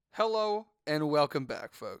Hello and welcome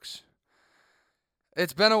back, folks.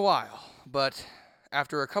 It's been a while, but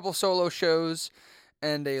after a couple solo shows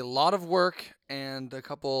and a lot of work and a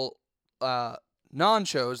couple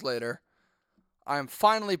non-shows later, I am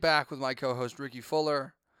finally back with my co-host Ricky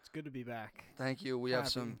Fuller. It's good to be back. Thank you. We have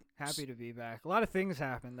some. Happy to be back. A lot of things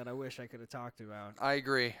happened that I wish I could have talked about. I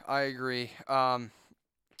agree.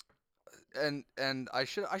 And I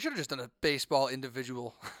should have just done a baseball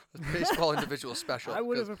individual special. I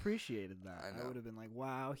would have appreciated that. I know. I would have been like,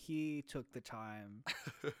 wow, he took the time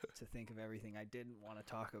to think of everything I didn't want to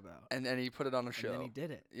talk about. and he put it on a show. And then he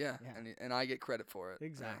did it. Yeah, Yeah. and I get credit for it.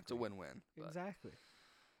 Exactly. It's a win-win. but- Exactly.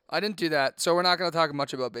 I didn't do that, so we're not going to talk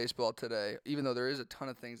much about baseball today, even though there is a ton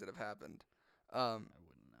of things that have happened. I wouldn't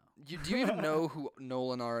know. Do you even know who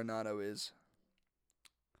Nolan Arenado is?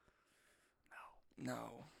 No. I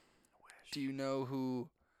wish. Do you know who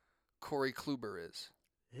Corey Kluber is?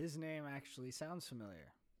 His name actually sounds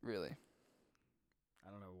familiar. Really?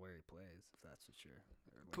 I don't know where he plays, if that's what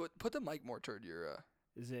you're... Put the mic more toward your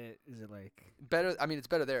Is it like better. I mean, it's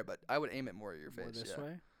better there, but I would aim it more at your more face. this yeah.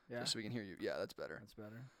 way? Yeah. Just so we can hear you. Yeah, that's better. That's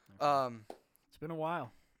better. Okay. It's been a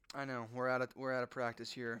while. I know we're out of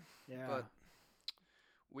practice here. Yeah. But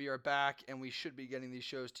we are back, and we should be getting these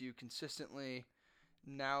shows to you consistently.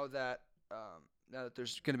 Now that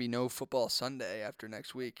there's going to be no football Sunday after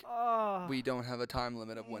next week, we don't have a time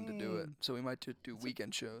limit of when to do it, dang. so we might do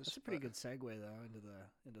weekend shows. That's a pretty but good segue though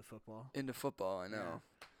into football. into football. I know.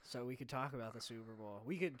 Yeah. So we could talk about the Super Bowl.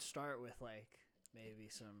 We could start with like maybe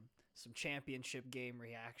some championship game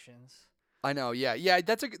reactions. I know. Yeah.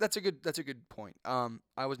 That's a good point. I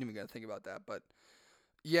wasn't even gonna think about that, but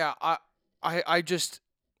yeah, I just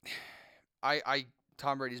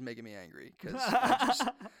Tom Brady's making me angry because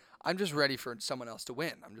I'm just ready for someone else to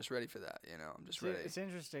win. I'm just ready for that. I'm just ready. It's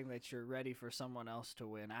interesting that you're ready for someone else to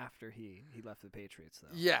win after he left the Patriots though.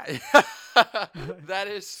 Yeah, that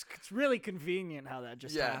is. It's really convenient how that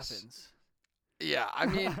just Yes. happens. Yeah, I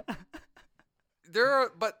mean,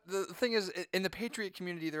 but the thing is, in the Patriot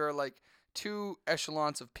community, there are like two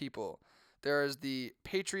echelons of people. There is the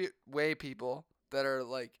Patriot Way people that are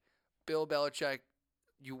like Bill Belichick.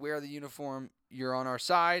 You wear the uniform, you're on our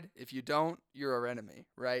side. If you don't, you're our enemy,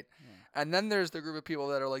 right? Yeah. And then there's the group of people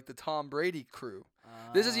that are like the Tom Brady crew.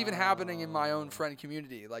 This is even happening in my own friend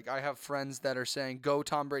community. Like, I have friends that are saying, go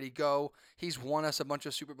Tom Brady, go. He's won us a bunch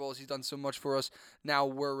of Super Bowls. He's done so much for us. Now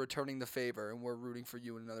we're returning the favor, and we're rooting for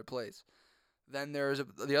you in another place. Then there's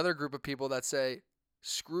the other group of people that say,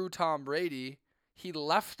 screw Tom Brady. He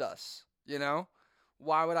left us,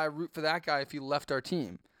 Why would I root for that guy if he left our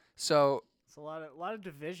team? So It's a lot of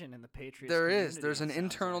division in the Patriots. there is. community, There's it an sounds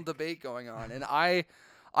internal like. debate going on, and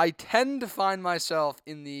I tend to find myself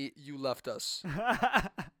in the "you left us"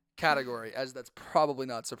 category, as that's probably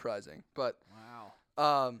not surprising. But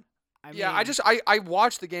Wow. I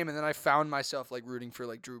watched the game, and then I found myself like rooting for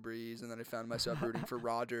like Drew Brees, and then I found myself rooting for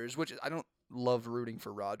Rodgers, which I don't love rooting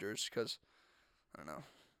for Rodgers because I don't know.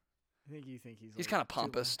 I think you think he's He's like, kinda too-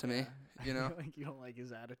 pompous to me, Like you don't like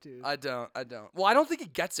his attitude. I don't. Well, I don't think he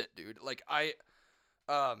gets it, dude. Like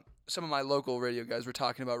some of my local radio guys were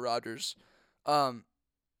talking about Rodgers.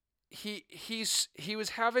 He was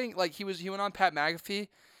having like he went on Pat McAfee,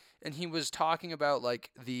 and he was talking about like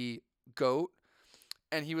the GOAT,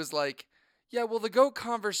 and he was like, yeah, well, the GOAT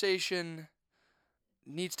conversation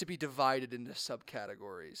needs to be divided into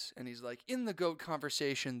subcategories, and he's like, in the GOAT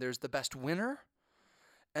conversation, there's the best winner,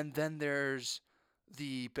 and then there's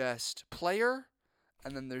the best player,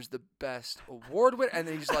 and then there's the best award winner, and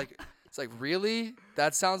then he's like, it's like, really?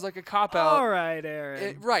 That sounds like a cop-out. All right,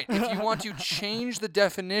 Aaron. Right. If you want to change the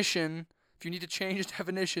definition, if you need to change the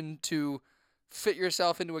definition to fit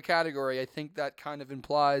yourself into a category, I think that kind of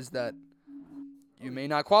implies that you may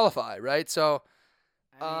not qualify, right? So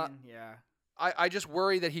I mean, yeah. I just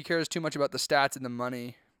worry that he cares too much about the stats and the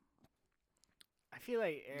money. I feel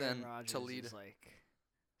like Aaron Than Rodgers to lead. is like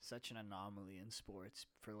such an anomaly in sports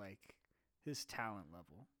for like his talent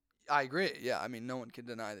level. I agree. Yeah, I mean, no one can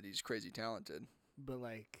deny that he's crazy talented. But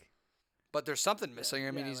like But there's something missing.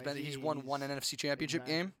 I mean, yeah, he's won one NFC championship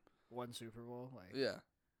exactly. game. one Super Bowl, like Yeah.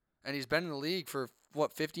 And he's been in the league for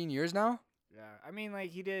what, 15 years now? yeah. I mean,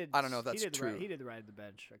 like he did. I don't know if that's he did true. He did the ride the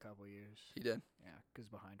bench a couple years. He did. Yeah, because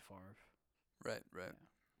behind Favre. Right.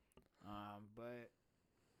 But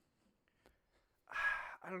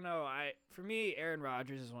I don't know. For me, Aaron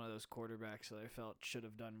Rodgers is one of those quarterbacks that I felt should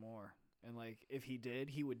have done more. And like, if he did,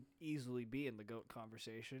 he would easily be in the GOAT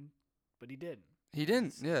conversation, but he didn't. He didn't.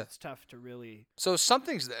 It's, Yeah. it's tough to really. So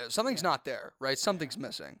something's there. Something's Yeah. not there, right? Something's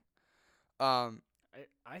missing.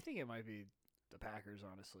 I think it might be the Packers,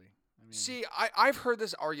 honestly. I mean, See, I've heard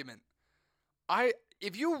this argument.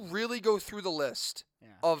 if you really go through the list Yeah.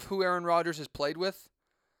 of who Aaron Rodgers has played with,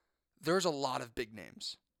 there's a lot of big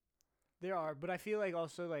names. There are, but I feel like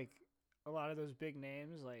also like a lot of those big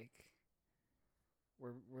names like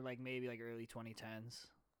were like maybe like early 2010s.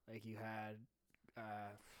 Like you had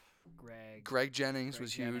Greg Jennings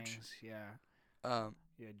was huge. Jennings, yeah.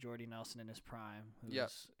 Yeah, Jordy Nelson in his prime, who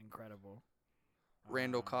was incredible.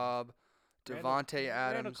 Randall Cobb, Devontae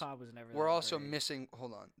Adams. Randall Cobb was never. We're that also great. missing.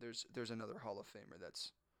 Hold on. There's another Hall of Famer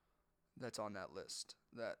that's on that list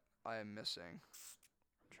that I am missing.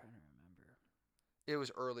 I'm trying to remember. It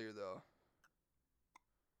was earlier though.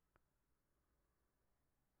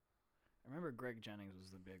 I remember Greg Jennings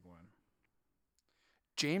was the big one.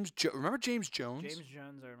 Remember James Jones? James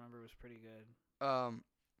Jones, I remember, was pretty good.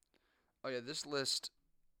 Oh yeah, this list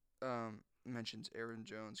mentions Aaron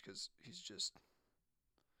Jones because he's just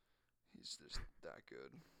that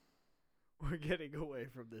good. We're getting away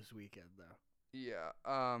from this weekend, though.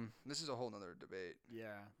 Yeah. This is a whole nother debate.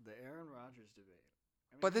 Yeah, the Aaron Rodgers debate.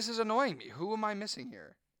 I mean, But this is annoying me. Who am I missing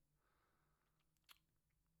here?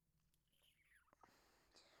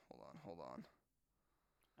 Hold on.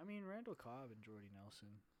 I mean, Randall Cobb and Jordy Nelson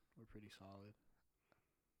were pretty solid.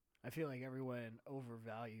 I feel like everyone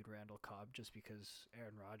overvalued Randall Cobb just because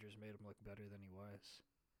Aaron Rodgers made him look better than he was.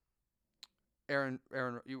 Aaron,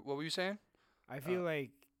 what were you saying? I feel like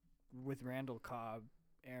with Randall Cobb,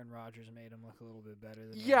 Aaron Rodgers made him look a little bit better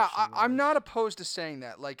than Yeah, he actually I'm was. not opposed to saying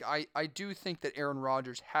that. Like, I do think that Aaron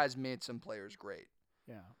Rodgers has made some players great.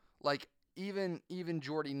 Yeah. Like, even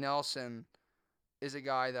Jordy Nelson is a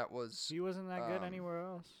guy that was... He wasn't that good anywhere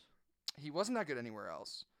else. He wasn't that good anywhere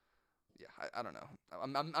else. Yeah, I don't know.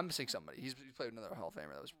 I'm missing somebody. He played with another Hall of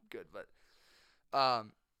Famer that was good, but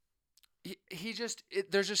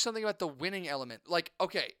there's just something about the winning element. Like,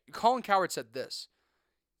 okay, Colin Cowherd said this.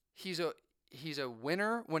 He's a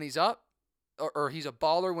winner when he's up, or he's a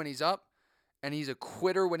baller when he's up, and he's a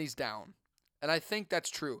quitter when he's down. And I think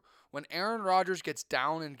that's true. When Aaron Rodgers gets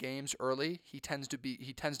down in games early, he tends to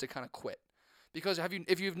kind of quit. Because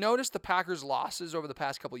if you've noticed the Packers' losses over the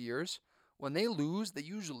past couple years, when they lose, they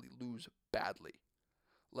usually lose badly.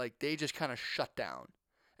 Like, they just kind of shut down.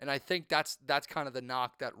 And I think that's kind of the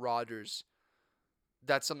knock that Rodgers,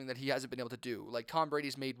 that's something that he hasn't been able to do. Like, Tom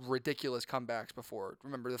Brady's made ridiculous comebacks before.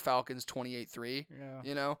 Remember the Falcons 28-3? Yeah.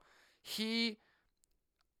 You know? He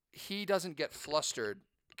doesn't get flustered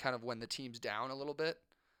kind of when the team's down a little bit.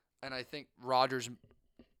 And I think Rodgers,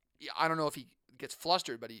 I don't know if he gets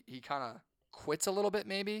flustered, but he kind of quits a little bit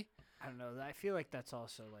maybe. I don't know. I feel like that's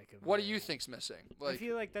also like a. What do you think's missing? I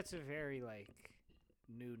feel like that's a very like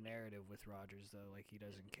new narrative with Rodgers though. Like he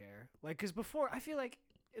doesn't care. Like because before I feel like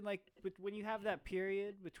when you have that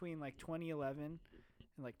period between like 2011 and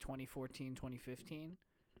like 2014, 2015,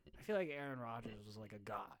 I feel like Aaron Rodgers was like a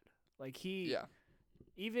god. Like he. Yeah.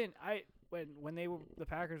 Even when the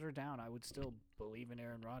Packers were down, I would still believe in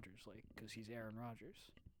Aaron Rodgers, like because he's Aaron Rodgers,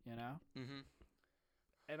 you know. Mm-hmm.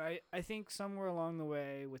 And I think somewhere along the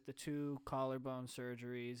way with the 2 collarbone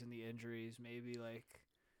surgeries and the injuries, maybe like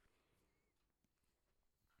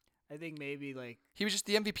I think maybe like he was just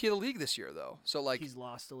the MVP of the league this year though. So like he's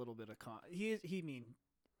lost a little bit of he mean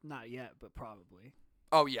not yet, but probably.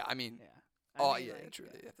 Oh yeah, I mean yeah. I mean, yeah, like, it's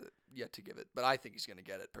really yet to give it, but I think he's going to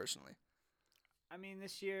get it personally. I mean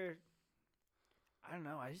this year I don't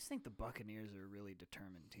know, I just think the Buccaneers are a really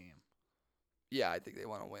determined team. Yeah, I think they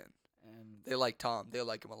want to win. And they like Tom. They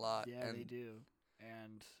like him a lot. Yeah, they do.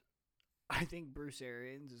 And I think Bruce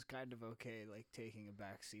Arians is kind of okay, like taking a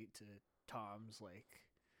backseat to Tom's like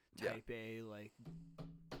type A, like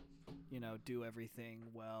do everything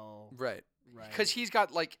well. Right. Because he's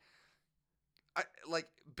got like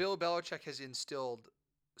Bill Belichick has instilled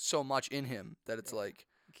so much in him that it's like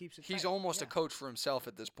he's almost a coach for himself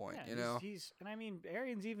at this point. He's and I mean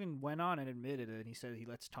Arians even went on and admitted it, and he said he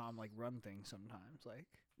lets Tom like run things sometimes, like.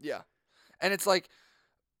 Yeah. And it's like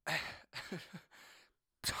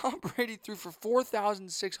Tom Brady threw for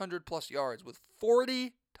 4,600 plus yards with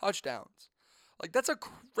 40 touchdowns. Like, that's a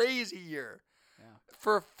crazy year. Yeah.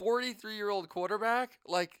 For a 43-year-old quarterback,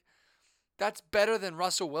 like, that's better than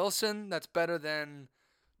Russell Wilson. That's better than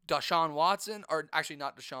Deshaun Watson. Or actually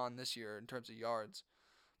not Deshaun this year in terms of yards.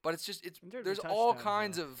 But it's just, there's all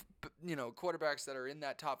kinds of, quarterbacks that are in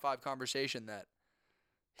that top 5 conversation that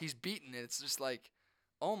he's beaten. It's just like,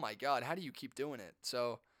 oh my God, how do you keep doing it?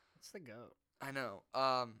 So it's the GOAT. I know.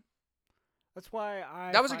 That's why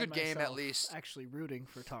that was a good game, at least. Actually, rooting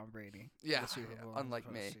for Tom Brady. Yeah,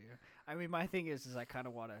 unlike me. I mean, my thing is I kind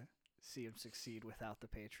of want to see him succeed without the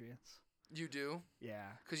Patriots. You do? Yeah.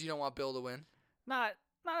 Because you don't want Bill to win. Not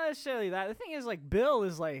necessarily that. The thing is, like, Bill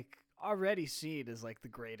is like already seen as like the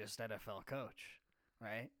greatest NFL coach.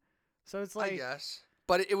 right? So it's I like guess.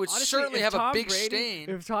 But it would honestly, certainly if have a Tom big Brady, stain.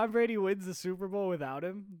 If Tom Brady wins the Super Bowl without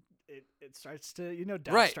him, it starts to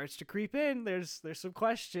doubt Right. starts to creep in. There's some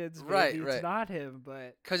questions. Right, Maybe right. it's not him,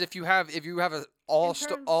 but Because if you have a terms-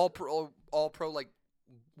 all pro like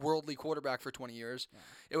worldly quarterback for 20 years, Yeah.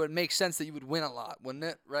 it would make sense that you would win a lot, wouldn't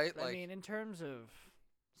it? Right? I mean, in terms of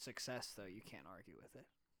success, though, you can't argue with it.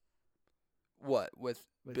 what with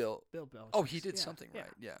With Bill? Bill Belichick. Oh, he did Yeah, something yeah.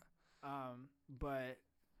 right. Yeah. But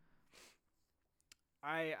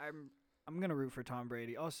I'm gonna root for Tom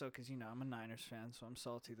Brady also because I'm a Niners fan, so I'm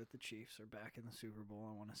salty that the Chiefs are back in the Super Bowl.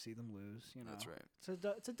 I want to see them lose. That's right.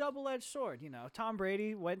 It's a double-edged sword. Tom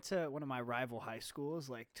Brady went to one of my rival high schools.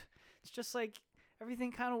 Like it's just like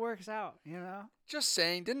everything kind of works out. Just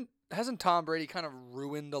saying, hasn't Tom Brady kind of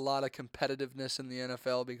ruined a lot of competitiveness in the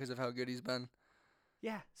NFL because of how good he's been?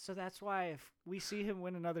 Yeah, so that's why if we see him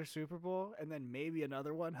win another Super Bowl and then maybe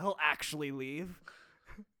another one, he'll actually leave.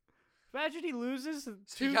 Imagine he loses.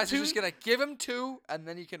 So you guys are just gonna give him 2, and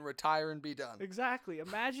then he can retire and be done. Exactly.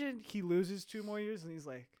 Imagine he loses 2 more years and he's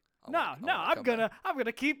like, I "No, wanna I'm come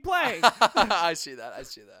gonna keep playing." I see that.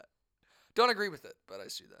 Don't agree with it, but I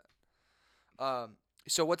see that.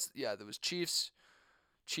 So there was Chiefs,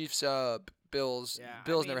 Bills. Yeah, I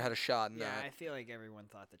Bills mean, never had a shot in Yeah, that. I feel like everyone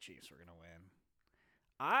thought the Chiefs were gonna win.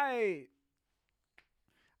 I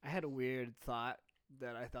had a weird thought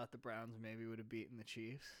that I thought the Browns maybe would have beaten the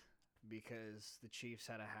Chiefs because the Chiefs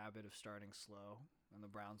had a habit of starting slow and the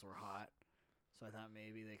Browns were hot. So I thought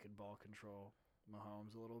maybe they could ball control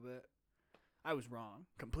Mahomes a little bit. I was wrong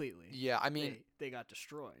completely. Yeah, I mean, they got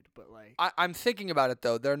destroyed, but like I'm thinking about it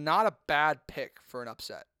though. They're not a bad pick for an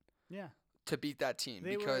upset yeah, to beat that team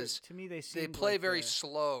they because to me they they seemed play like very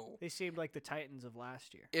slow. They seemed like the Titans of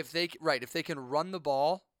last year. If they can run the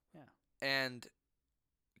ball, Yeah. and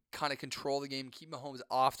kind of control the game, keep Mahomes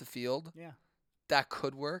off the field, Yeah, that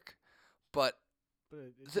could work. But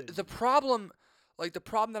it the problem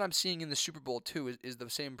that I'm seeing in the Super Bowl too is the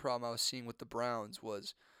same problem I was seeing with the Browns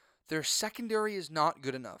was their secondary is not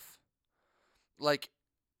good enough. Like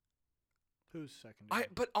who's secondary?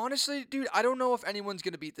 but honestly, dude, I don't know if anyone's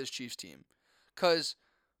gonna beat this Chiefs team, cause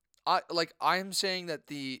I'm saying that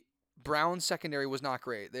the Browns secondary was not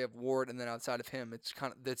great. They have Ward, and then outside of him,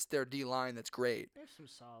 it's their D line that's great. There's some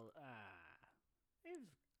solid. They have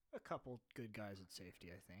a couple good guys at safety,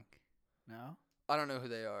 I think. No, I don't know who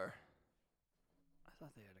they are. I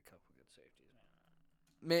thought they had a couple good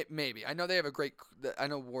safeties. Maybe I know they have a great. I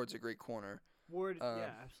know Ward's a great corner. Ward,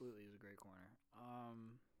 yeah, absolutely is a great corner.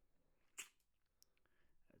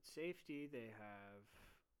 At safety, they have.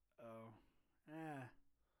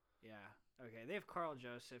 Yeah. Okay, they have Carl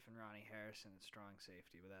Joseph and Ronnie Harrison at strong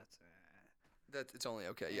safety, but that's. It's only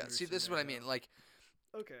okay. Yeah. See, Anderson this is what I there, mean. Like,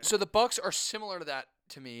 Okay. so the Bucks are similar to that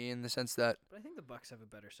to me in the sense that But I think the Bucks have a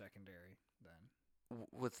better secondary than.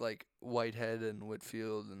 with like Whitehead and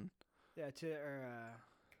Whitfield and Yeah,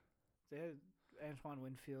 they had Antoine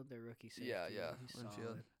Winfield, their rookie safety. yeah, He's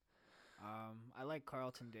Winfield. solid. I like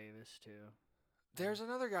Carlton Davis too. There's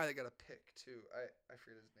another guy that got a pick too. I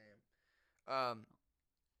forget his name.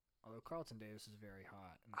 Although Carlton Davis is very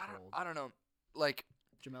hot and cold. I don't know. Like,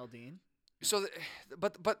 Jamel Dean. so,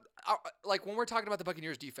 but like when we're talking about the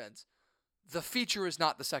Buccaneers defense, the feature is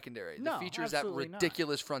not the secondary. No, the feature is that absolutely not.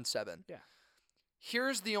 ridiculous front seven. Yeah.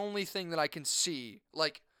 Here's the only thing that I can see.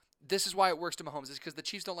 Like, this is why it works to Mahomes is because the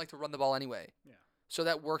Chiefs don't like to run the ball anyway. Yeah. So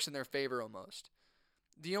that works in their favor almost.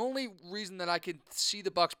 The only reason that I could see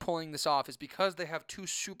the Bucks pulling this off is because they have 2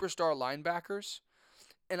 superstar linebackers,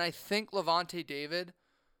 and I think Levante David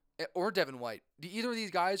or Devin White. Either of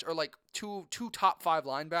these guys are like two top 5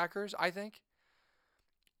 linebackers, I think.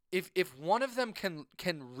 If one of them can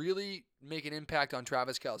really make an impact on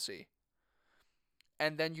Travis Kelce,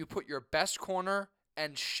 and then you put your best corner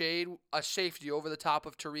and shade a safety over the top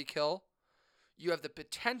of Tyreek Hill, you have the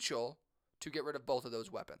potential to get rid of both of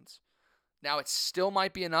those weapons. Now, it still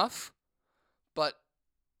might be enough, but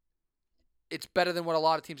it's better than what a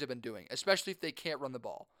lot of teams have been doing, especially if they can't run the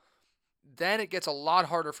ball. Then it gets a lot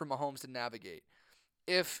harder for Mahomes to navigate.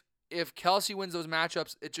 If Kelce wins those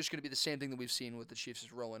matchups, it's just going to be the same thing that we've seen with the Chiefs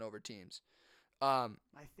is rolling over teams. My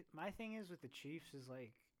thing is with the Chiefs is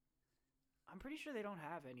like, I'm pretty sure they don't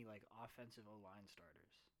have any like offensive O-line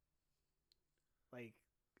starters. Like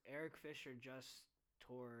Eric Fisher just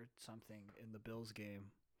tore something in the Bills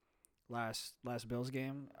game. Last Bills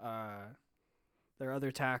game. Their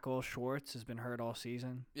other tackle, Schwartz, has been hurt all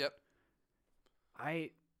season. Yep.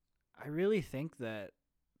 I really think that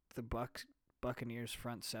the Buccaneers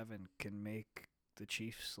front seven can make the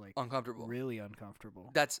Chiefs uncomfortable. really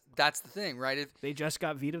uncomfortable. That's the thing, right? If They just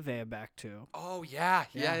got Vita Vea back too. oh yeah.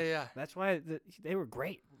 That's why they were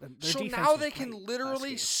great. Their So defense now was they great can last literally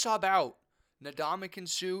game. sub out Ndamukong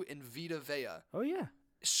Suh and Vita Vea. Oh yeah.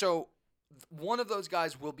 So one of those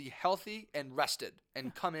guys will be healthy and rested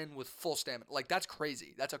and come in with full stamina. Like, that's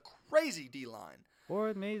crazy. That's a crazy D-line.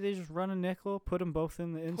 Or maybe they just run a nickel, put them both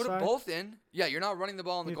in the inside. Put them both in. Yeah, you're not running the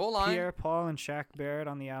ball on the goal line. Pierre Paul and Shaq Barrett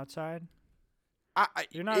on the outside.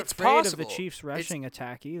 You're not it's afraid possible. of the Chiefs rushing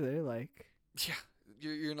attack either. Like, yeah,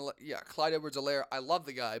 you're gonna Clyde Edwards-Helaire. I love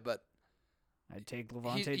the guy, but I'd take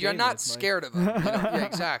Levante David. you're not scared of him. Yeah,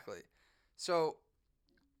 exactly. So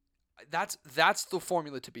that's the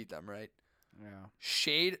formula to beat them, right? Yeah.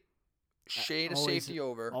 Shade a Always- safety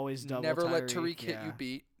over. always double Never let Tyreek, Tariq hit you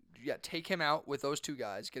beat. Yeah, take him out with those two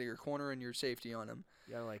guys. Get your corner and your safety on him.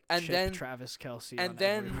 Yeah, like And chip then- Travis Kelce. And on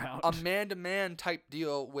then every round. a man-to-man type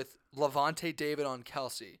deal with Levante David on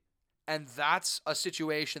Kelsey. And that's a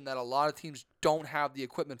situation that a lot of teams don't have the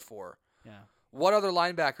equipment for. Yeah. What other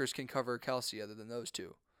linebackers can cover Kelsey other than those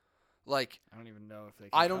two? Like, I don't even know if they.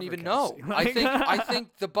 Can I don't cover even Kelce. know. I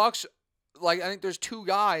think the Bucks, I think there's two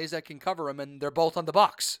guys that can cover him, and they're both on the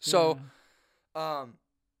Bucks. So, I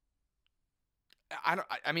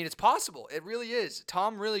mean, it's possible. It really is.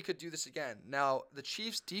 Tom really could do this again. Now, the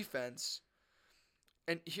Chiefs' defense,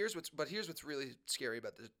 and here's what's really scary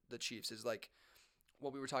about the Chiefs is like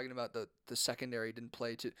what we were talking about. The secondary didn't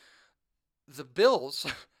play to. The Bills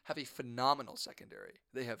have a phenomenal secondary.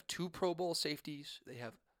 They have 2 Pro Bowl safeties. They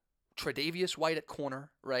have Tre'Davious White at corner,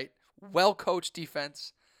 right? Well-coached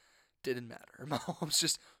defense. Didn't matter. Mahomes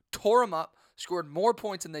just tore them up, scored more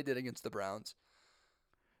points than they did against the Browns.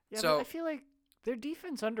 Yeah, So- but I feel like their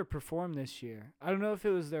defense underperformed this year. I don't know if it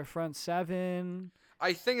was their front seven.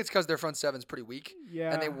 I think it's because their front seven's pretty weak,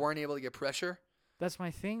 Yeah. and they weren't able to get pressure. That's my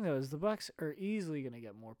thing though. Is the Bucks are easily going to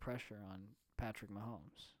get more pressure on Patrick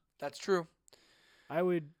Mahomes. That's true. I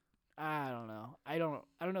don't know. I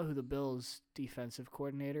don't know who the Bills defensive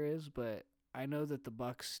coordinator is, but I know that the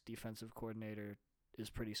Bucks defensive coordinator is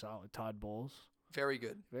pretty solid. Todd Bowles. Very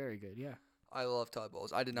good. Very good, yeah. I love Todd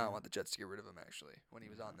Bowles. I did not want the Jets to get rid of him, actually, when he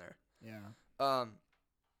was on there. Yeah.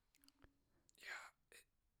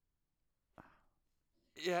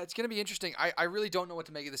 Yeah, it's going to be interesting. I really don't know what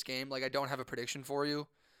to make of this game. Like, I don't have a prediction for you.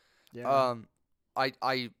 Yeah.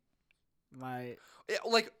 Here's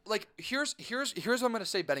what I'm going to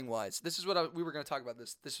say betting wise. This is what we were going to talk about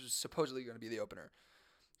this. This is supposedly going to be the opener.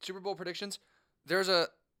 Super Bowl predictions. There's a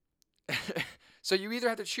so you either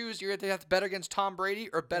have to choose, you either have to bet against Tom Brady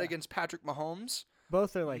or bet against Patrick Mahomes.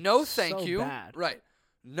 Both are like No thank so you. bad. Right.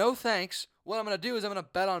 No thanks. What I'm going to do is I'm going to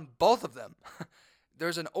bet on both of them.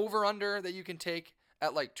 There's an over under that you can take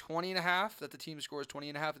at like 20.5 that the team scores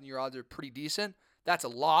 20.5 and your odds are pretty decent. That's a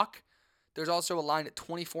lock. There's also a line at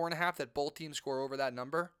 24.5 that both teams score over that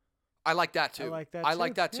number. I like that too. I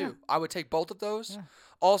like that too. Yeah. I would take both of those. Yeah.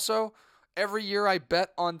 Also, every year I bet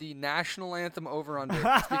on the national anthem over under.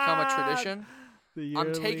 It's become a tradition.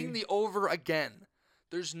 I'm taking the over again.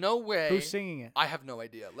 There's no way. Who's singing it? I have no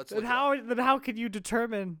idea. Let's Then look it up. how could you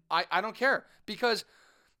determine? I don't care because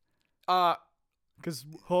Because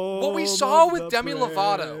what we saw with Demi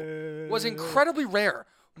Lovato was incredibly rare.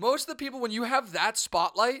 Most of the people, when you have that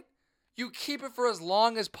spotlight, you keep it for as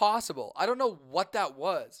long as possible. I don't know what that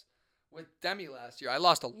was with Demi last year. I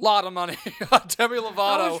lost a lot of money on Demi Lovato.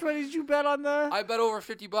 How much money did you bet on the? I bet over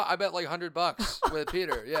 $50. I bet like $100 with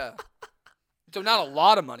Peter. Yeah. So not a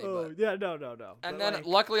lot of money, but. Yeah, no. And But, then like,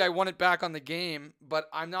 luckily I won it back on the game, but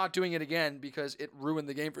I'm not doing it again because it ruined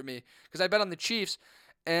the game for me. Because I bet on the Chiefs,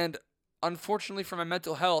 and unfortunately for my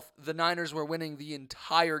mental health, the Niners were winning the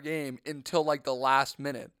entire game until like the last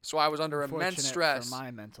minute. So I was under immense unfortunate stress. for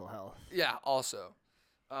my mental health. Yeah, also.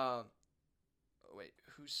 Wait,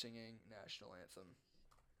 who's singing national anthem?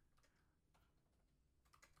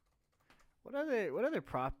 What other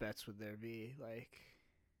prop bets would there be? Like,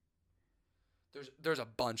 There's a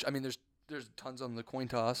bunch. I mean, there's tons on the coin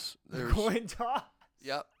toss. There's, coin toss.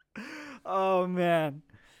 Yep. Oh man.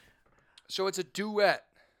 So it's a duet.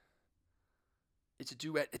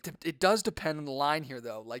 It does depend on the line here,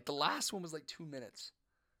 though. Like, the last one was like 2 minutes.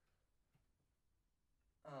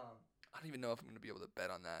 I don't even know if I'm going to be able to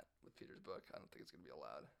bet on that with Peter's book. I don't think it's going to be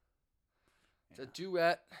allowed. It's a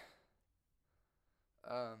duet.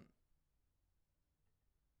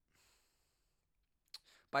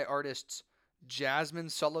 By artists Jasmine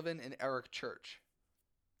Sullivan and Eric Church.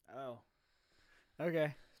 Oh.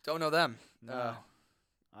 Okay. Don't know them. No.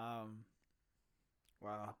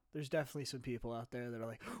 Wow. There's definitely some people out there that are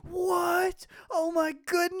like, what? Oh my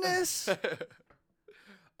goodness.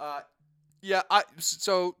 Yeah,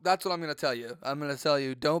 so that's what I'm gonna tell you. I'm gonna tell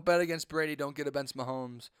you, don't bet against Brady. Don't get against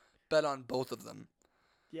Mahomes. Bet on both of them.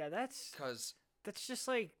 Yeah, that's Cause just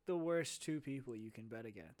like the worst two people you can bet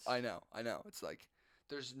against. I know. It's like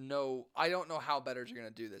there's no. I don't know how bettors are gonna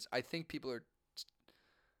do this. I think people are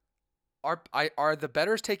the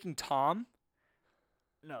bettors taking Tom?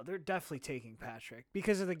 No, they're definitely taking Patrick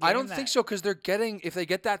because of the game. I don't think so because they're getting if they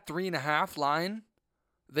get that 3.5 line,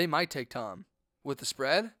 they might take Tom with the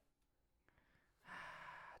spread.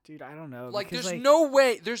 Dude, I don't know. Like, because, there's no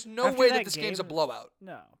way. There's no after way that that this game's a game- blowout.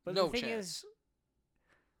 No, but No the thing chance. is,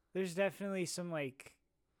 there's definitely some like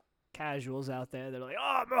casuals out there that are like,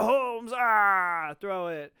 "Oh, Mahomes, throw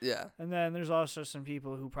it," Yeah. and then there's also some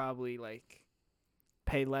people who probably like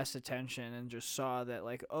pay less attention and just saw that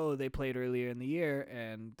like, oh, they played earlier in the year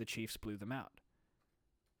and the Chiefs blew them out.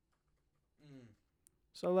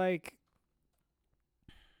 So like,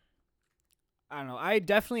 I don't know. I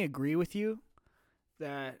definitely agree with you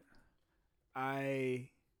that I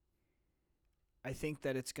think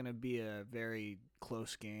that it's gonna be a very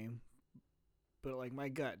close game, but like my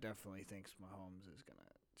gut definitely thinks Mahomes is gonna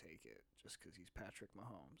take it just because he's Patrick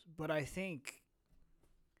Mahomes. But I think,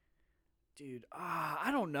 dude, I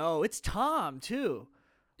don't know. It's Tom too.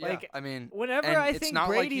 Yeah. Like, I mean, Whenever and I it's think not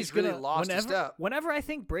like Brady's he's really gonna lost a whenever, step. whenever I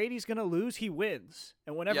think Brady's gonna lose, he wins,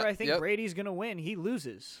 and whenever Yep, I think yep. Brady's gonna win, he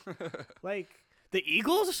loses. Like the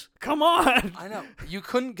Eagles, come on. I know you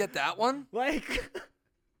couldn't get that one. Like,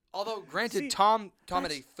 Although, granted, See, Tom had a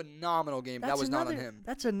that's- phenomenal game. That that's was not on another- him.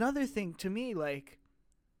 That's another thing to me. Like,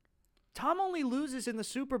 Tom only loses in the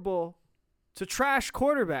Super Bowl to trash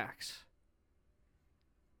quarterbacks.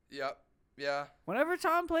 Yep. Yeah. Whenever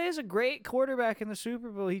Tom plays a great quarterback in the Super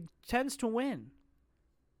Bowl, he tends to win.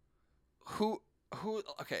 Who?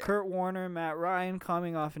 Okay. Kurt Warner, Matt Ryan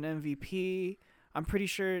coming off an MVP. I'm pretty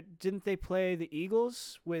sure, didn't they play the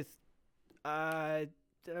Eagles with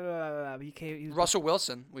he was Russell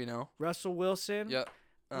Wilson, we know. Russell Wilson? Yep.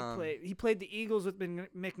 He played the Eagles with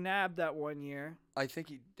McNabb that one year, I think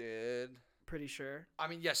he did. pretty sure. I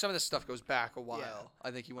mean, yeah, some of this stuff goes back a while.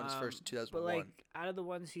 I think he won his first in But 2001. like out of the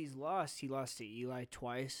ones he lost to Eli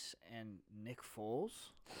twice and Nick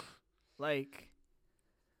Foles. Like,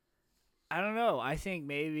 I don't know. I think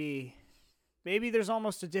maybe there's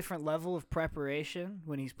almost a different level of preparation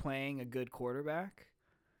when he's playing a good quarterback.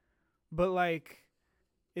 But like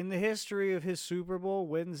in the history of his Super Bowl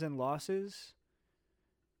wins and losses,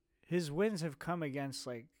 his wins have come against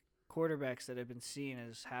like quarterbacks that have been seen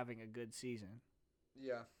as having a good season.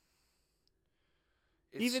 yeah.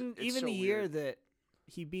 Even it's so the year weird. that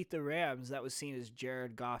he beat the Rams, that was seen as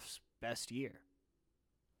Jared Goff's best year.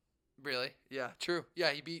 Really? Yeah, true.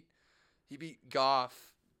 Yeah, he beat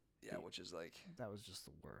Goff. Yeah, which is like That was just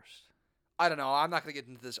the worst. I don't know. I'm not gonna get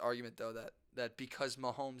into this argument though that because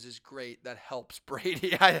Mahomes is great that helps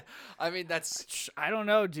Brady. I mean that's I don't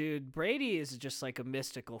know, dude. Brady is just like a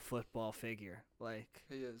mystical football figure. Like,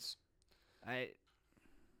 he is. I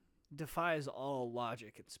defies all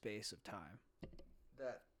logic and space of time.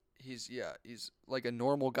 That he's like a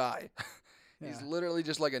normal guy. He's Yeah. literally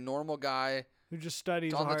just like a normal guy. Who just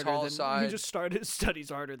studies On the harder tall than side. who just studies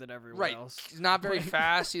harder than everyone Right. else. He's not very Like-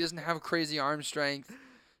 fast. He doesn't have crazy arm strength.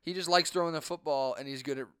 He just likes throwing the football and he's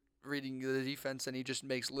good at reading the defense and he just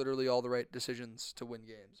makes literally all the right decisions to win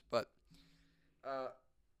games. But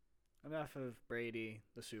Enough of Brady,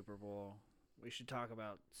 the Super Bowl. We should talk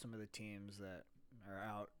about some of the teams that are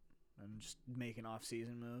out and just making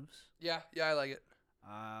off-season moves. yeah, I like it.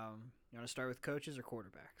 You want to start with coaches or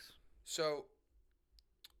quarterbacks? So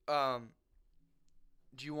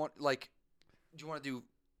do you want to do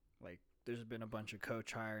Like, there's been a bunch of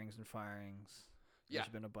coach hirings and firings. Yeah.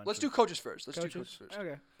 There's been a bunch. Let's of do coaches first. Let's do coaches. coaches first.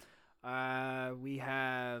 Okay. We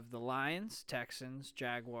have the Lions, Texans,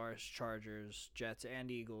 Jaguars, Chargers, Jets, and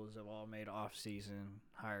Eagles have all made off-season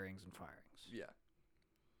hirings and firings. Yeah.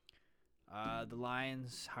 The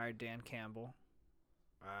Lions hired Dan Campbell.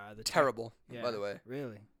 The Terrible, yeah, by the way.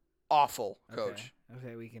 Really? Awful coach.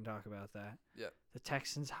 Okay, we can talk about that. Yeah. The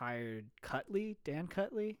Texans hired Dan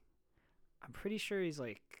Cutley. I'm pretty sure he's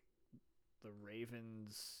like the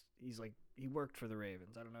Ravens. He worked for the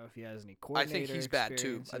Ravens. I don't know if he has any I coordinator think he's bad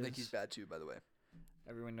too. I think experiences. he's bad too, by the way.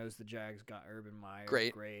 Everyone knows the Jags got Urban Meyer.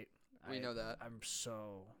 Great. We I know that. I'm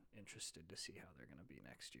so interested to see how they're going to be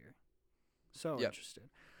next year. So Yep. interested.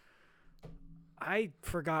 I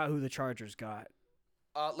forgot who the Chargers got.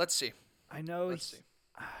 Let's see. I know Let's see.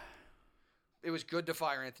 It was good to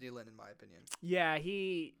fire Anthony Lynn, in my opinion. Yeah,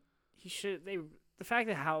 he should. The fact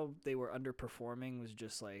that how they were underperforming was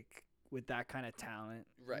just like with that kind of talent,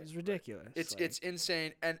 Right, It was right. ridiculous. It's Like, it's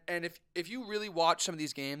insane. And if you really watch some of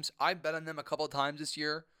these games, I bet on them a couple of times this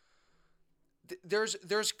year. there was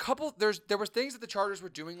things that the Chargers were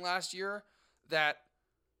doing last year that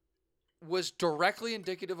was directly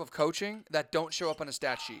indicative of coaching that don't show up on a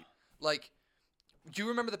stat sheet. Like, do you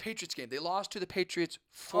remember the Patriots game? They lost to the Patriots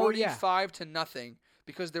 45 to nothing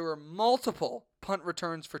because there were multiple punt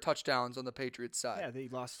returns for touchdowns on the Patriots side. Yeah, they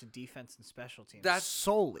lost to defense and special teams. That's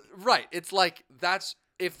solely. Right. It's like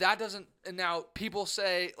if that doesn't, and now people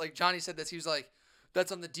say, like Johnny said this, he was like,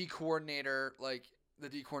 that's on the D coordinator, like the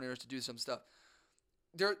D coordinators to do some stuff.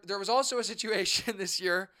 There was also a situation this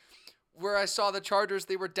year where I saw the Chargers,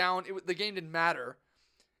 they were down, the game didn't matter.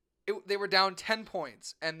 They were down 10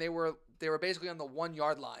 points, and they were basically on the 1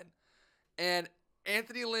 yard line. And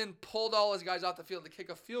Anthony Lynn pulled all his guys off the field to kick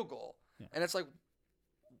a field goal. Yeah. And it's like,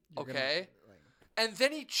 okay. And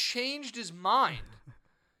then he changed his mind.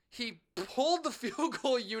 He pulled the field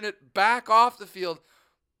goal unit back off the field,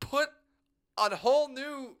 put a whole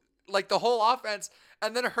new, like the whole offense,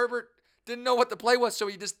 and then Herbert didn't know what the play was, so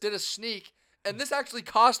he just did a sneak. And this actually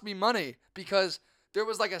cost me money because there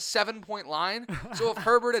was like a 7-point line. So if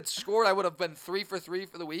Herbert had scored, I would have been 3 for 3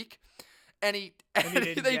 for the week. And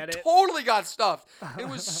they totally got stuffed. It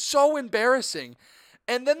was so embarrassing.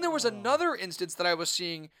 And then there was another instance that I was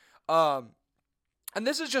seeing, and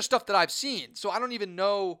this is just stuff that I've seen. So I don't even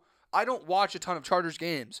know. I don't watch a ton of Chargers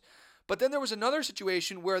games. But then there was another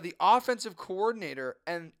situation where the offensive coordinator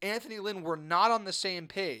and Anthony Lynn were not on the same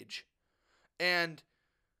page. And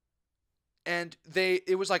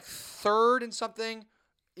it was like 3rd and something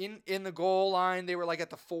in the goal line. They were like at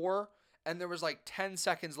the 4, and there was like 10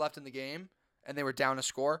 seconds left in the game, and they were down a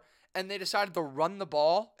score. And they decided to run the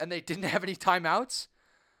ball, and they didn't have any timeouts.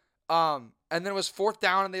 And then it was 4th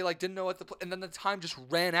down, and they like didn't know what to play. And then the time just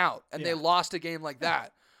ran out, and they lost a game like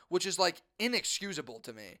that, which is like inexcusable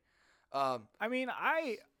to me. I mean,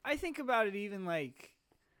 I think about it even like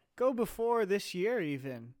go before this year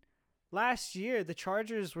even. Last year, the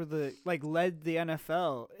Chargers were led the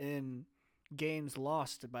NFL in games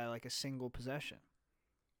lost by like a single possession.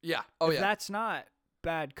 Yeah. If that's not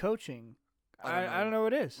bad coaching, I don't know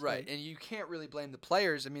what is. Right. Like, and you can't really blame the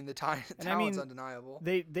players. I mean, the talent's undeniable.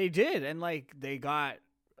 They did, and like they got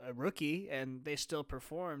a rookie, and they still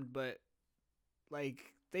performed, but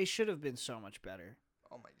like they should have been so much better.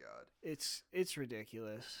 Oh my God. It's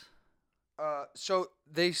ridiculous. So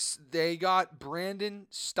they got Brandon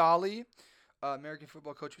Staley, American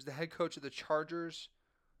football coach, who's the head coach of the Chargers.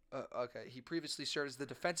 Okay, he previously served as the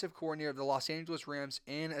defensive coordinator of the Los Angeles Rams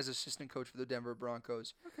and as assistant coach for the Denver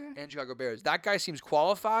Broncos and Chicago Bears. That guy seems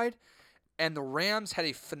qualified, and the Rams had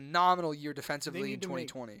a phenomenal year defensively in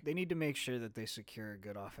 2020. They need to make sure that they secure a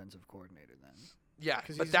good offensive coordinator then. Yeah,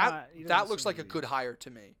 but that looks like a good hire to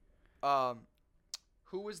me.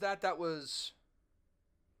 Who was that? That was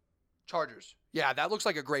Chargers. Yeah, that looks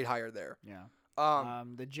like a great hire there. Yeah.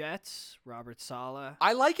 The Jets, Robert Saleh.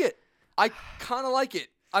 I like it. I kind of like it.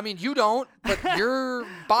 I mean, you don't, but you're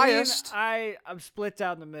biased. I'm split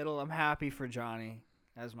down the middle. I'm happy for Johnny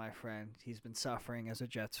as my friend. He's been suffering as a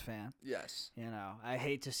Jets fan. Yes. You know, I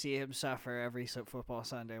hate to see him suffer every football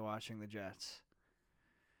Sunday watching the Jets.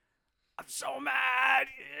 I'm so mad.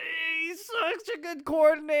 He's such a good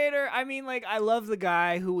coordinator. I mean, like, I love the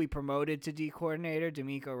guy who we promoted to D coordinator,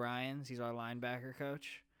 D'Amico Ryans. He's our linebacker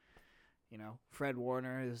coach. You know, Fred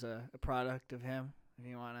Warner is a product of him, if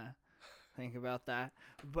you want to think about that.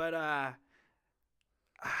 But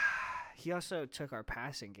he also took our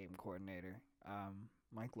passing game coordinator,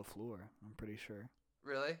 Mike LaFleur, I'm pretty sure.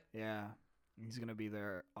 Really? Yeah. He's going to be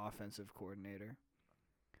their offensive coordinator.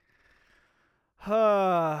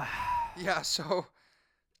 Yeah, so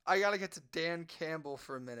I got to get to Dan Campbell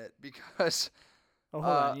for a minute because hold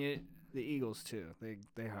on. The Eagles too.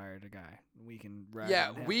 They hired a guy. We can rag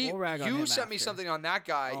on him. We'll rag on him you sent after. me something on that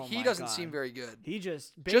guy. He doesn't seem very good. He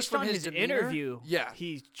based from on his demeanor, interview, yeah.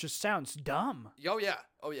 He just sounds dumb. Oh yeah.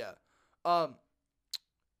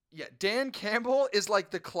 Yeah, Dan Campbell is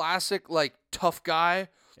like the classic like tough guy.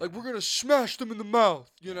 Like we're going to smash them in the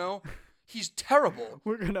mouth, you know? He's terrible.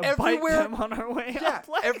 We're going to bite them on our way up.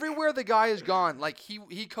 Like. Everywhere the guy has gone, like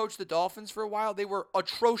he coached the Dolphins for a while. They were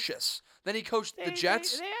atrocious. Then he coached the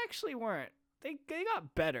Jets. They actually weren't. They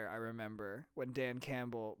got better, I remember, when Dan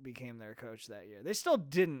Campbell became their coach that year. They still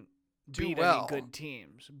didn't beat any good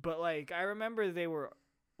teams. But like I remember they were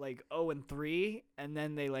like 0-3, and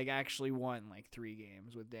then they like actually won like 3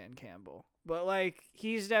 games with Dan Campbell. But like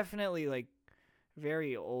he's definitely like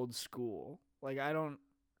very old school. Like I don't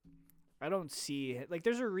see it. Like,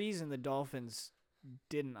 there's a reason the Dolphins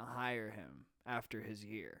didn't hire him after his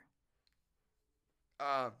year.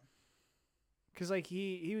 Because, like,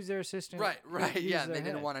 he was their assistant. Right. Yeah, and they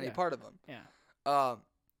didn't want any part of him. Yeah.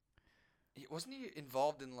 Wasn't he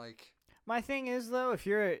involved in, like... My thing is though, if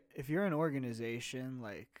you're an organization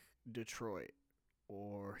like Detroit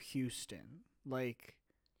or Houston, like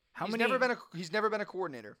how He's many? he's never been a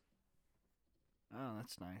coordinator. Oh,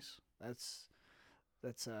 that's nice. That's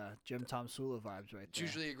Jim Tom Sula vibes right It's there.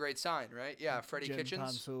 usually a great sign, right? Yeah, Freddie Jim Kitchens. Tom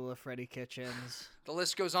Sula, Freddie Kitchens. The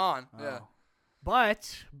list goes on. Yeah. Oh.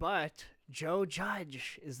 But Joe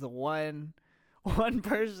Judge is the one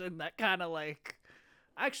person that kind of like.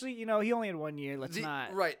 Actually, he only had 1 year. Let's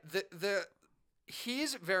not. Right.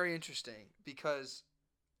 He's very interesting because,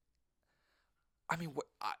 I mean,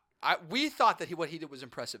 we thought that what he did was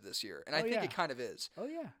impressive this year, and I think it kind of is. Oh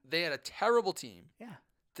yeah. They had a terrible team.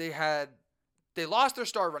 Yeah. They lost their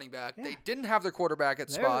star running back. Yeah. They didn't have their quarterback at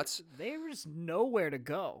spots. They were just nowhere to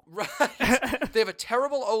go. Right. They have a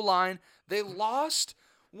terrible O-line. They lost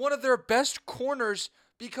one of their best corners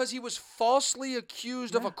because he was falsely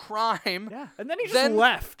accused of a crime. Yeah. And then he just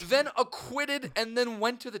left. Then acquitted and then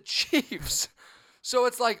went to the Chiefs. So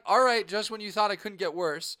it's like, all right, just when you thought it couldn't get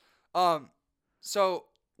worse. So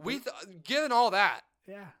given all that,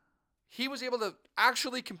 yeah, he was able to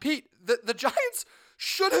actually compete. The Giants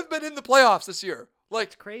should have been in the playoffs this year. Like,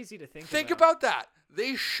 it's crazy to think about that.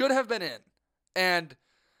 They should have been in. And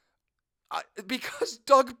because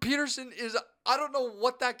Doug Peterson I don't know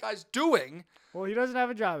what that guy's doing. Well, he doesn't have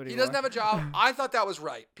a job anymore. He doesn't have a job. I thought that was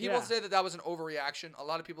right. People Yeah. say that was an overreaction. A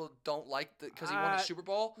lot of people don't like because he won a Super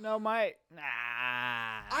Bowl. No, I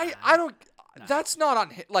don't. No. That's not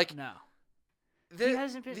on him. Like, no. the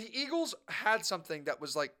hasn't been- Eagles had something that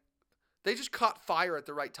was like, they just caught fire at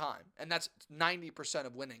the right time, and that's 90%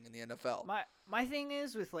 of winning in the NFL. My thing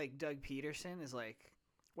is with like Doug Peterson is like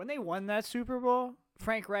when they won that Super Bowl,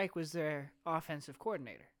 Frank Reich was their offensive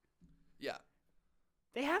coordinator. Yeah.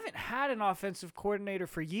 They haven't had an offensive coordinator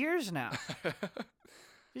for years now.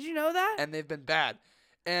 Did you know that? And they've been bad.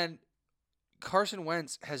 And Carson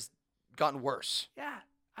Wentz has gotten worse. Yeah.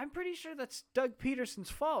 I'm pretty sure that's Doug Peterson's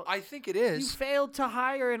fault. I think it You is. failed to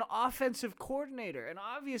hire an offensive coordinator, and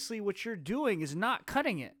obviously what you're doing is not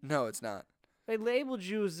cutting it. No, it's not. They labeled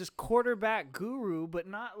you as this quarterback guru, but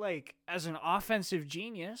not like as an offensive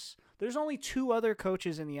genius. There's only 2 other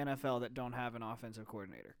coaches in the NFL that don't have an offensive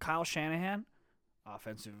coordinator. Kyle Shanahan,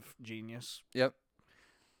 offensive genius. Yep.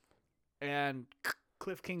 And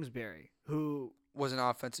Cliff Kingsbury, who Was an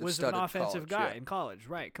offensive was stud an at offensive college, guy yeah. in college.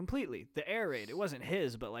 Right, completely. The air raid, it wasn't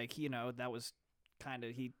his, but like, that was kind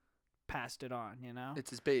of, he passed it on, It's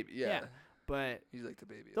his baby, yeah. But He's like the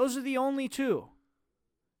baby. those are the only 2.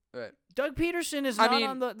 Right. Doug Peterson is I not mean,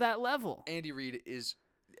 on that level. Andy Reid is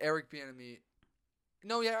Eric Bieniemy.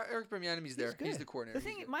 No, yeah, Eric Bieniemy's there. He's the coordinator. The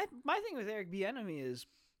thing, my thing with Eric Bieniemy is,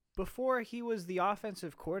 before he was the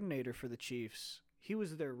offensive coordinator for the Chiefs, he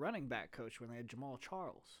was their running back coach when they had Jamal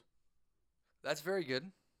Charles. That's very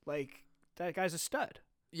good. Like, that guy's a stud.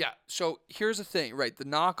 Yeah. So here's the thing, right? The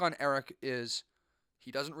knock on Eric is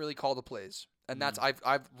he doesn't really call the plays, and that's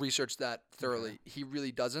I've researched that thoroughly. Okay. He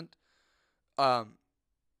really doesn't.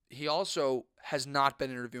 He also has not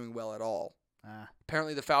been interviewing well at all.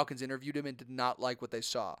 Apparently, the Falcons interviewed him and did not like what they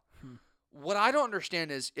saw. What I don't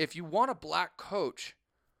understand is if you want a black coach,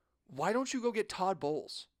 why don't you go get Todd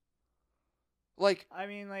Bowles? Like, I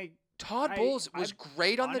mean, like, Todd Bowles was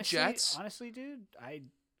great on the Jets. Honestly, dude, I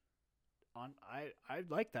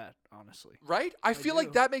like that, honestly. Right? I feel like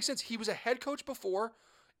do. that makes sense. He was a head coach before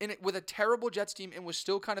with a terrible Jets team and was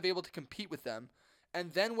still kind of able to compete with them,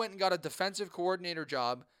 and then went and got a defensive coordinator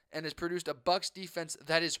job and has produced a Bucs defense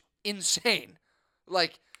that is insane.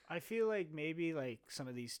 Like, I feel like maybe like some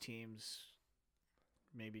of these teams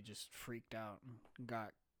maybe just freaked out and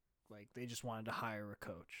got like they just wanted to hire a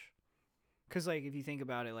coach. Cuz like if you think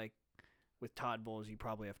about it, like with Todd Bowles, you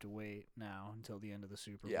probably have to wait now until the end of the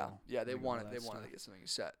Super Bowl. Yeah, they like, all wanted that to stuff. get something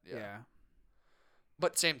set. Yeah. Yeah.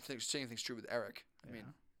 But same thing's true with Eric.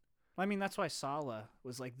 I mean that's why Saleh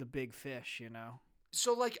was like the big fish,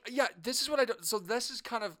 So, like, yeah, this is what I do. So this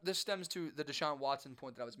stems to the Deshaun Watson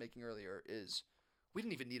point that I was making earlier is we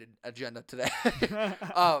didn't even need an agenda today.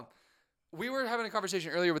 We were having a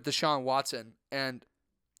conversation earlier with Deshaun Watson, and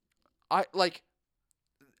that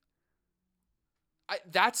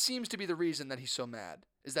seems to be the reason that he's so mad,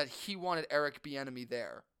 is that he wanted Eric Bieniemy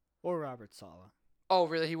there. Or Robert Saleh. Oh,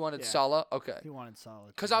 really? He wanted Saleh? Okay. He wanted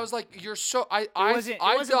Saleh. Because I was like, you're so... I wasn't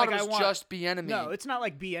thought like it was just Bieniemy. No, it's not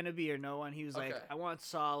like Bieniemy or no one. He was like, Okay. I want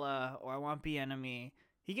Saleh or I want Bieniemy.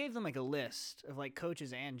 He gave them like a list of like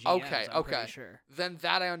coaches and GMs. Okay. I'm pretty sure. Then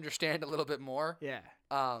that I understand a little bit more. Yeah.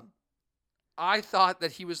 I thought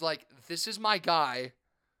that he was like, this is my guy.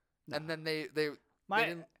 No. And then they didn't...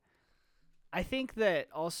 I think that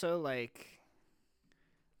also like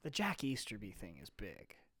the Jack Easterby thing is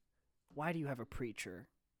big. Why do you have a preacher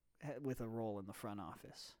with a role in the front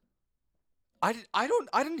office. I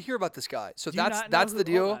didn't hear about this guy. So Do you not know that's who- the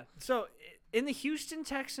deal. hold on. So in the Houston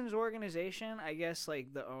Texans organization, I guess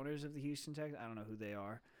like the owners of the Houston Texans, I don't know who they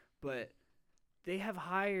are, but they have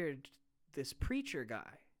hired this preacher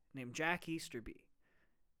guy named Jack Easterby,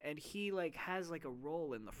 and he like has like a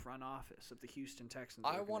role in the front office of the Houston Texans.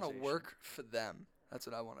 I want to organization. work for them. That's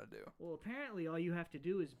what I want to do. Well, apparently, all you have to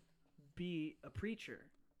do is be a preacher.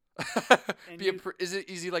 And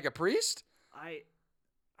Is he like a priest? I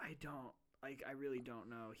don't like. I really don't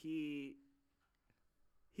know. He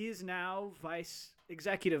is now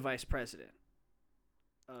executive vice president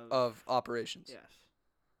Of operations. Yes.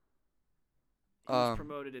 He was Um,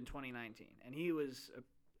 promoted in 2019, and he was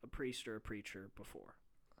a priest or a preacher before.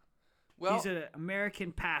 Well, He's an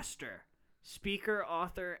American pastor, speaker,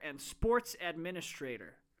 author, and sports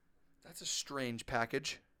administrator. that's a strange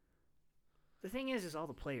package. The thing is all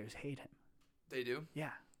the players hate him. They do.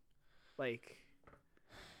 Yeah. Like,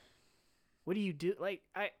 what do you do? Like,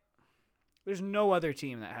 there's no other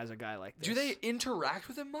team that has a guy like this. Do they interact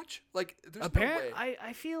with him much? Like, there's Apparently, no way.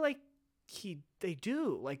 I feel like they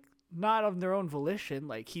do. Like, not of their own volition.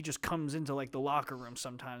 Like, he just comes into like the locker room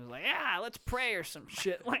sometimes, like, yeah, let's pray or some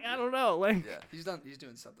shit. Like, I don't know. Like, Yeah, he's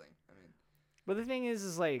doing something. I mean, but the thing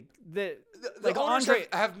is like the like owners Andre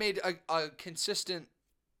have made a consistent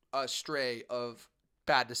stray of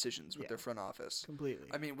bad decisions with Yeah. their front office. completely.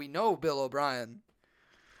 I mean, we know Bill O'Brien.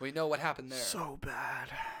 We know what happened there. So bad.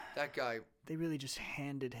 That guy. They really just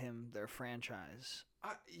handed him their franchise.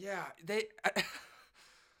 Yeah,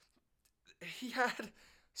 he had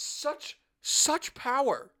such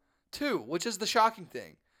power too, which is the shocking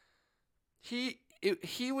thing. He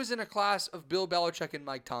was in a class of Bill Belichick and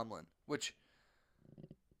Mike Tomlin, which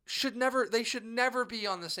they should never be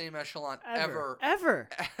on the same echelon ever.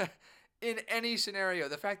 In any scenario.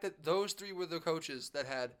 The fact that those three were the coaches that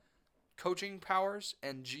had coaching powers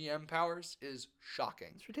and GM powers is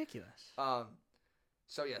shocking. It's ridiculous.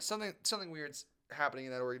 So yeah, something weird's happening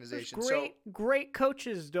in that There's organization. great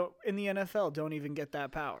coaches in the NFL don't even get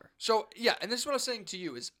that power. So yeah, and this is what I was saying to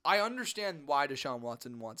you is I understand why Deshaun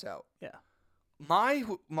Watson wants out. Yeah.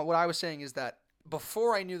 What I was saying is that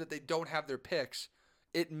before I knew that they don't have their picks,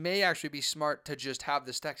 it may actually be smart to just have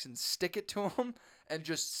the Texans stick it to them and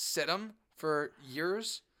just sit them for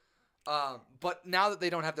years. But now that they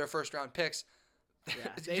don't have their first round picks,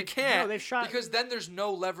 Yeah, you can't they've shot because then there's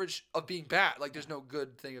no leverage of being bad. Like there's no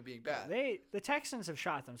good thing of being bad. the Texans have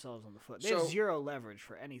shot themselves in the foot. They have So- zero leverage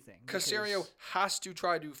for anything. Caserio because has to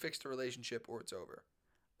try to fix the relationship or it's over.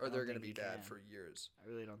 Or don't they're going to think be he bad can. for years. I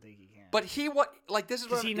really don't think he can. But this is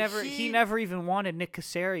because what he never even wanted Nick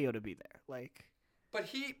Caserio to be there. Like, But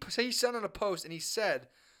he sent on a post and he said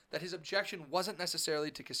that his objection wasn't necessarily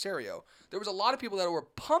to Caserio. There was a lot of people that were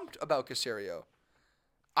pumped about Caserio.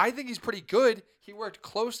 I think he's pretty good. He worked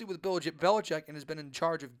closely with Belichick and has been in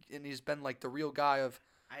charge of, and he's been like the real guy of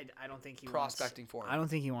I don't think he prospecting for him. I don't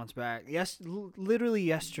think he wants back. Literally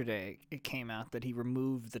yesterday it came out that he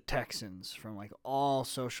removed the Texans from like all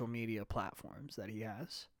social media platforms that he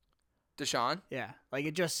has. Deshaun? Yeah, like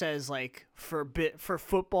it just says like for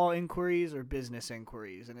football inquiries or business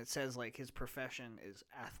inquiries, and it says like his profession is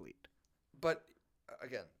athlete. But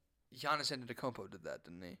again, Giannis Antetokounmpo did that,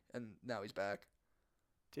 didn't he? And now he's back.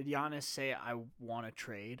 Did Giannis say I want to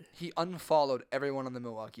trade? He unfollowed everyone on the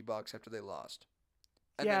Milwaukee Bucks after they lost.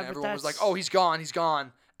 And Yeah, then but everyone was like, that's- "Oh, he's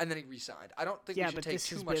gone." And then he re-signed. I don't think Yeah, we should but take this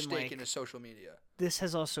too has much been, stake like- into social media. This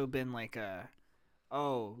has also been like a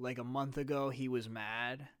month ago he was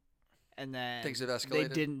mad, and then Things have they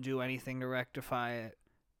escalated. didn't do anything to rectify it,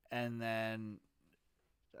 and then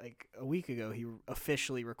like a week ago he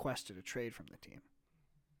officially requested a trade from the team,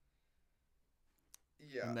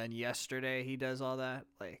 Yeah. and then yesterday he does all that.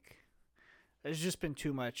 Like, there's just been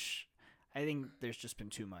too much. I think there's just been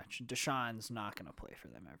too much. Deshaun's not gonna play for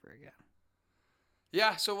them ever again.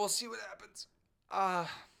 Yeah, so we'll see what happens.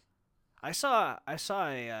 I saw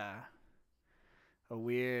a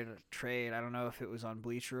weird trade. I don't know if it was on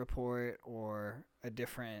Bleacher Report or a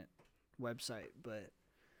different website, but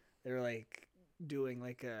they were like doing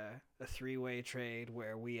like a three-way trade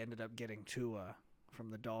where we ended up getting Tua from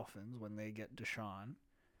the Dolphins when they get Deshaun.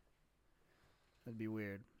 That'd be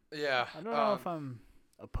weird. Yeah. I don't know if I'm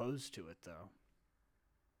opposed to it though.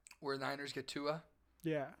 where Niners get Tua.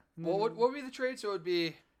 Yeah. Well, what would be the trade? So it would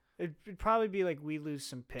be It'd probably be like we lose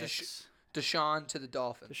some picks. Deshaun to the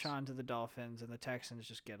Dolphins. Deshaun to the Dolphins, and the Texans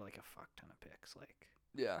just get like a fuck ton of picks. Like,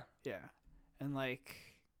 Yeah. yeah, and like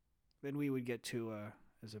then we would get Tua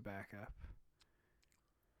as a backup.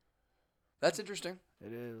 That's interesting.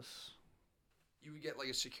 It is. You would get like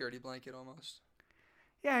a security blanket almost.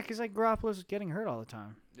 Yeah, because like Garoppolo's getting hurt all the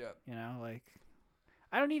time. Yeah. You know, like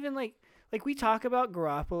I don't even like we talk about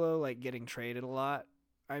Garoppolo like getting traded a lot.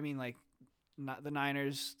 I mean, like not the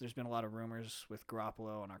Niners. There's been a lot of rumors with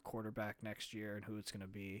Garoppolo and our quarterback next year and who it's gonna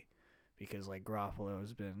be, because like Garoppolo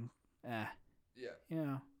has been, Yeah. you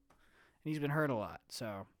know, and he's been hurt a lot.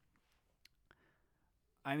 So,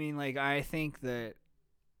 I mean, like I think that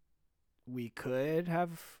we could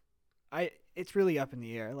have. It's really up in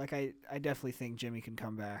the air. Like I definitely think Jimmy can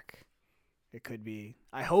come back. It could be.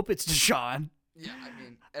 I hope it's Deshaun. Yeah, I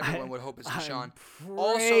mean, everyone would hope it's Deshaun. I'm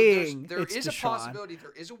Also, praying there it's is a Deshaun. possibility,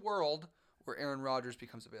 there is a world where Aaron Rodgers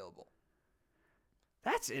becomes available.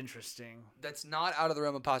 That's interesting. That's not out of the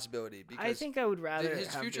realm of possibility. Because I think I would rather his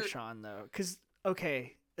have future- Deshaun though, because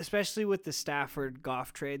okay, especially with the Stafford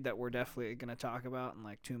Goff trade that we're definitely gonna talk about in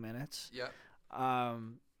like 2 minutes. Yeah.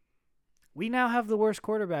 We now have the worst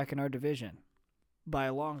quarterback in our division by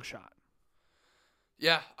a long shot.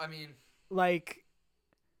 Yeah, I mean, Like,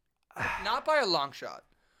 not by a long shot.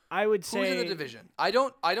 I would say Who's in the division? I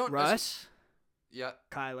don't. Russ, Yeah.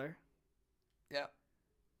 Kyler, Yeah.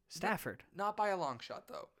 Stafford. Not by a long shot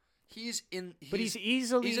though. He's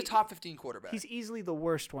Easily he's a top 15 quarterback. He's easily the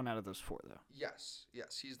worst one out of those four, though. Yes,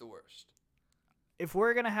 he's the worst. If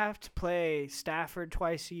we're gonna have to play Stafford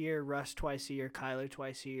twice a year, Russ twice a year, Kyler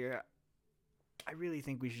twice a year, I really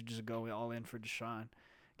think we should just go all in for Deshaun.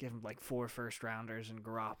 Give him like 4 first-rounders and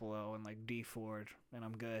Garoppolo and like D Ford, and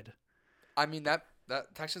I'm good. I mean that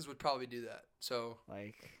Texans would probably do that. So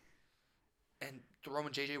Like, and throw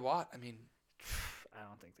in J.J. Watt. I mean, I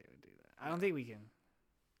don't think they would do that. I don't think we can.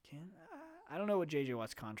 I don't know what JJ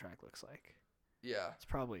Watt's contract looks like. yeah, It's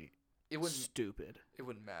probably stupid. It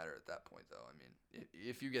wouldn't matter at that point though. I mean,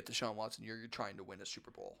 if you get Deshaun Watson, you're trying to win a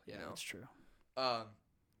Super Bowl. You know, That's true. I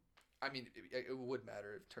mean, it would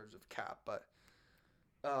matter in terms of cap, but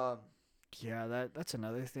Yeah, that's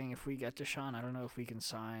another thing. If we get Deshaun, I don't know if we can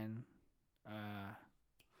sign.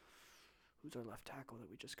 Who's our left tackle that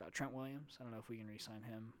we just got? Trent Williams. I don't know if we can re-sign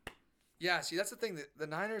him. yeah. See, that's the thing. The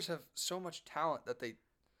Niners have so much talent that they.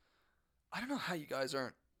 I don't know how you guys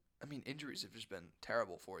aren't. I mean, injuries have just been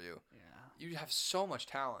terrible for you. Yeah. You have so much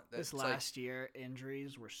talent. That This it's like, last year,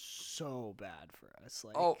 injuries were so bad for us.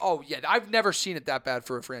 Like, oh yeah. I've never seen it that bad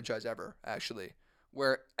for a franchise ever. Actually,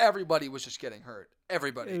 where everybody was just getting hurt.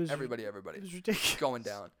 Everybody. It was ridiculous. Going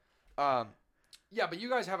down. Yeah, but you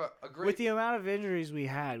guys have a great. With the amount of injuries we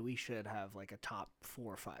had, we should have like a top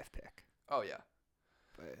 4 or 5 pick. Oh yeah.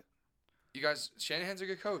 But You guys, Shanahan's a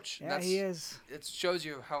good coach. and yeah, he is. It shows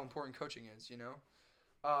you how important coaching is, you know.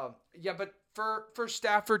 Yeah, but for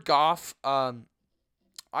Stafford Goff, I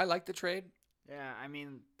like the trade. Yeah, I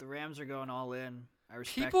mean the Rams are going all in. I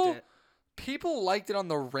respect People- it. People liked it on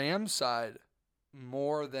the Rams side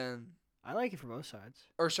more than, I like it for both sides.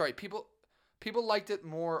 or sorry, people liked it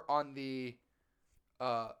more on the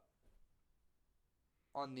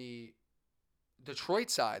Detroit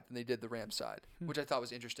side than they did the Rams side, which I thought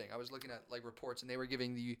was interesting. I was looking at like reports, and they were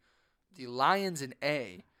giving the Lions an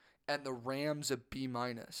A and the Rams a B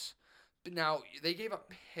minus. But now they gave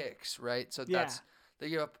up picks, right? So Yeah. they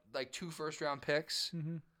gave up like 2 first-round picks.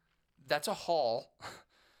 Mm-hmm. That's a haul.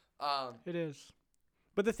 It is.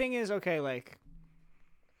 But the thing is, okay, like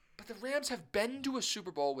But the Rams have been to a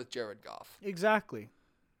Super Bowl with Jared Goff. exactly.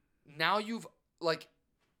 Now you've like,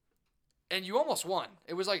 and you almost won.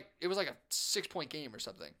 It was like a 6-point game or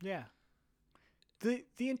something. Yeah.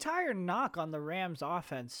 The entire knock on the Rams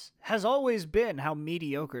offense has always been how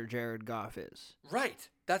mediocre Jared Goff is. Right.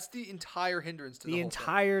 That's the entire hindrance to the The whole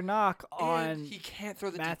entire knock thing. on And he can't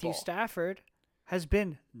throw the Matthew deep ball. Stafford has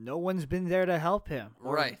been no one's been there to help him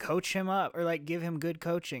or Right. coach him up or like give him good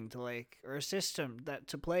coaching to like or a system that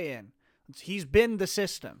to play in. He's been the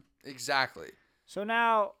system. Exactly. So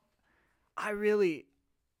now I really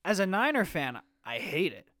as a Niner fan, I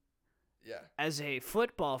hate it. Yeah. As a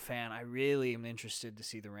football fan, I really am interested to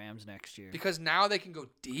see the Rams next year. Because now they can go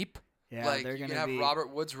deep. Yeah, like they're you gonna can have be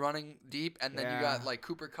Robert Woods running deep, and then you got Yeah. like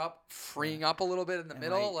Cooper Kupp freeing up a little bit in the And,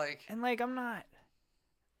 middle. and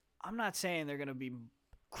I'm not saying they're gonna be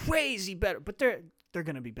crazy better, but they're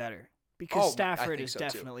gonna be better because Oh, I Stafford think is so, too.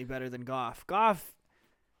 definitely better than Goff. Goff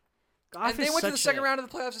and they is went to the such second a- round of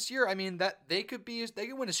the playoffs this year. I mean, that they could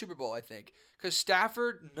win a Super Bowl, I think, because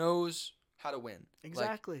Stafford knows how to win. Like,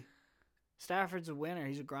 Exactly. Stafford's a winner.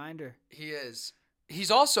 He's a grinder. he is. He's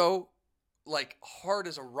also like hard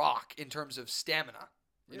as a rock in terms of stamina.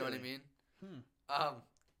 You know what I Really? mean?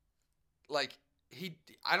 Like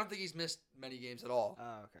I don't think he's missed many games at all.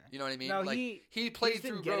 Oh, okay. You know what I mean? No, like he played he's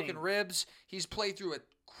been through broken getting- ribs. He's played through a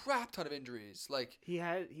crap ton of injuries. Like He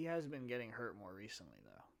has been getting hurt more recently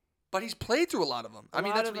though. But he's played through a lot of them. I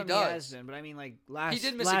mean, that's what he does. He has been, but I mean, like last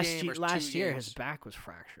did miss a game or two last year, games. his back was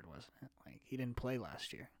fractured, wasn't it? Like he didn't play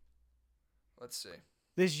last year. Let's see.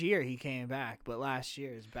 This year he came back, but last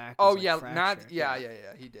year his back. Oh Was, like, yeah, fractured. yeah.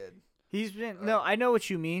 He did. He's been no. I know what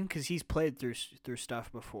you mean because he's played through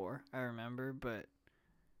stuff before. I remember, but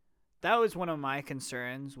that was one of my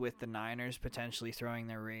concerns with the Niners potentially throwing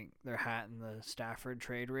their hat in the Stafford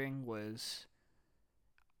trade ring.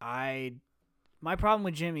 My problem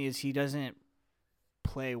with Jimmy is he doesn't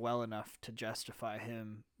play well enough to justify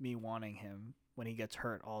me wanting him when he gets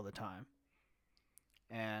hurt all the time.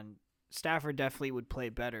 And Stafford definitely would play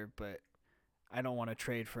better, but I don't want to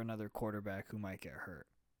trade for another quarterback who might get hurt.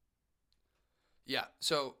 Yeah,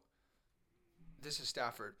 so this is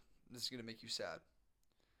Stafford. This is going to make you sad.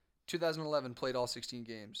 2011 played all 16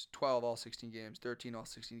 games, 12 all 16 games, 13 all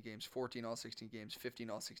 16 games, 14 all 16 games, 15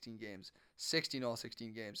 all 16 games, 16 all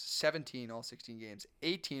 16 games, 17 all 16 games,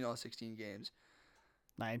 18 all 16 games.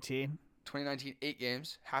 19? 2019, 8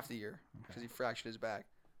 games, half the year, because he fractured his back.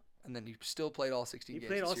 And then he still played all 16 games He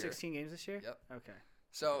played all this year. 16 games this year? Yep. Okay.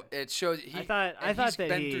 So it shows I thought he's that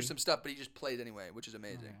been he through some stuff, but he just plays anyway, which is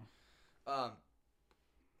amazing. Okay.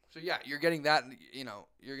 So yeah, you're getting that.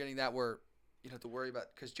 You're getting that where you don't have to worry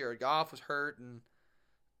about because Jared Goff was hurt and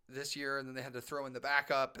this year, and then they had to throw in the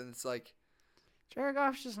backup, and it's like Jared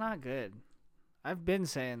Goff's just not good. I've been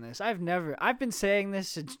saying this. I've been saying this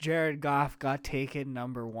since Jared Goff got taken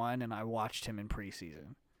number 1, and I watched him in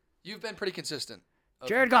preseason. You've been pretty consistent.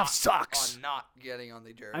 Jared Goff sucks. On not getting on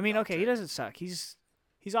the Jared. I mean, Goff okay, train. he doesn't suck. He's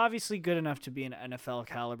obviously good enough to be an NFL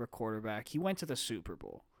caliber quarterback. He went to the Super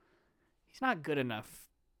Bowl. He's not good enough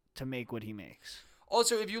to make what he makes.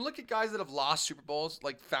 Also, if you look at guys that have lost Super Bowls,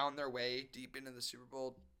 like found their way deep into the Super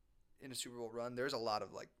Bowl, in a Super Bowl run, there's a lot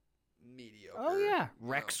of like mediocre. Oh yeah,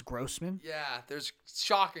 Rex Grossman. Yeah, there's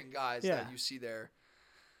shocking guys Yeah. that you see there.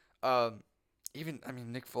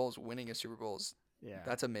 Nick Foles winning a Super Bowl is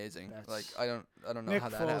that's amazing. Like I don't know Nick how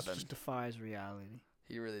that Foles happened. just defies reality.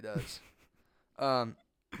 He really does. Do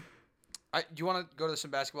you want to go to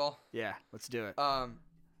some basketball? Yeah, let's do it. I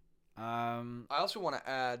also want to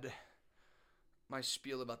add my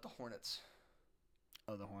spiel about the Hornets.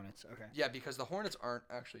 Oh, the Hornets. Okay. Yeah, because the Hornets aren't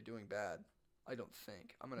actually doing bad. I don't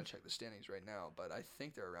think. I'm gonna check the standings right now, but I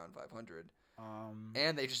think they're around 500.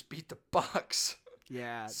 And they just beat the Bucks.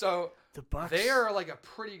 Yeah. So the Bucks. They are like a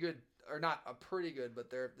pretty good, or not a pretty good, but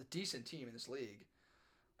they're a decent team in this league.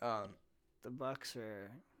 The Bucks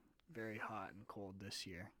are very hot and cold this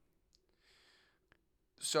year.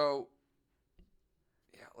 So,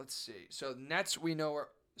 yeah, let's see. So Nets, we know are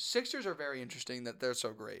Sixers are very interesting that they're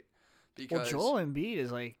so great because Joel Embiid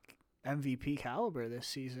is like MVP caliber this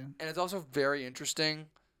season, and it's also very interesting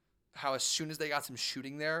how as soon as they got some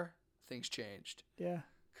shooting there, things changed. Yeah.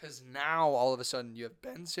 Because now all of a sudden you have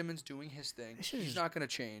Ben Simmons doing his thing. He's not going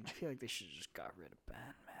to I change. feel like they should have just got rid of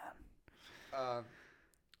Ben, man.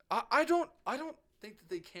 I don't think that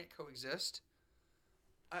they can't coexist.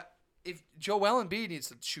 If Joel Embiid needs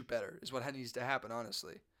to shoot better is what needs to happen,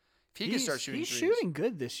 honestly. If he can start shooting he's threes. shooting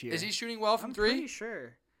good this year. Is he shooting well from I'm three? pretty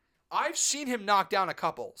sure. I've seen him knock down a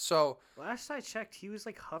couple. So Last I checked, he was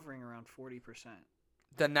like hovering around 40%.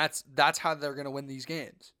 then that's how they're going to win these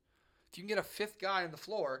games. If you can get a fifth guy on the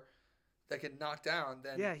floor that can knock down,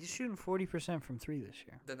 then Yeah, he's shooting 40% from 3 this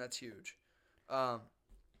year. then that's huge. The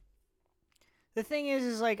thing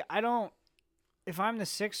is like if I'm the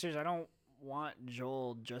Sixers, I don't want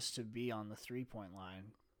Joel just to be on the 3-point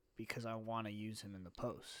line because I want to use him in the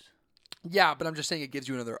post. Yeah, but I'm just saying it gives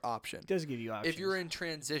you another option. It does give you options. If you're in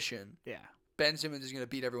transition, Yeah. Ben Simmons is going to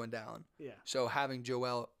beat everyone down. Yeah. So having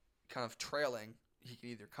Joel kind of trailing, he can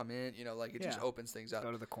either come in, it just Yeah. opens things up.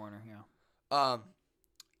 Go to the corner, yeah.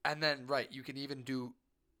 And then you can even do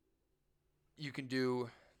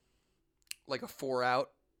like a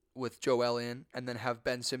 4-out with Joel in, and then have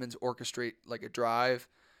Ben Simmons orchestrate like a drive.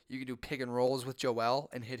 You can do pick and rolls with Joel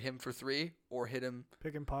and hit him for 3 or hit him.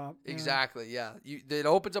 Pick and pop. Yeah. Exactly, yeah. It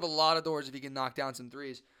opens up a lot of doors if he can knock down some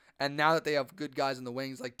threes. And now that they have good guys in the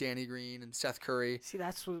wings like Danny Green and Seth Curry. See,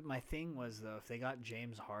 that's what my thing was, though. If they got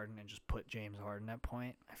James Harden and just put James Harden at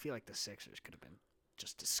point, I feel like the Sixers could have been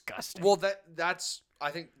just disgusting. Well, that's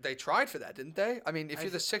I think they tried for that, didn't they? I mean, if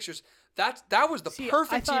you're the Sixers, that was the See,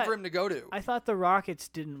 perfect team for him to go to. I thought the Rockets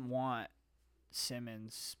didn't want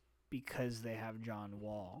Simmons because they have John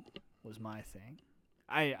Wall, was my thing.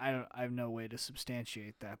 I have no way to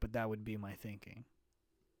substantiate that, but that would be my thinking.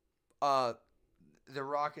 The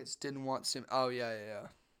Rockets didn't want Simmons. Oh, yeah.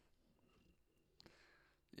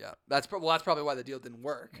 Yeah, that's probably why the deal didn't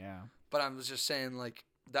work. Yeah. But I was just saying, like,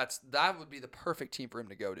 that would be the perfect team for him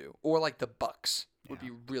to go to. Or, like, the Bucks would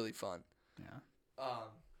be really fun. Yeah.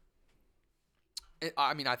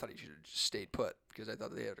 I mean, I thought he should have just stayed put because I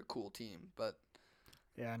thought they had a cool team, but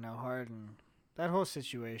Yeah, no, Harden. That whole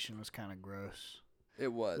situation was kind of gross.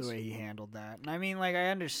 it was. The way he handled that. And I mean, like, I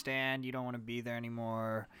understand you don't want to be there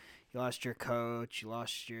anymore. You lost your coach. You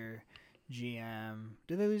lost your GM.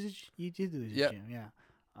 Did they lose? You did lose your GM, yeah.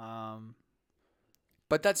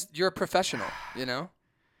 But you're a professional, you know?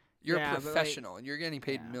 You're Yeah, a but, like, professional, and you're getting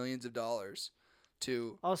paid yeah. millions of dollars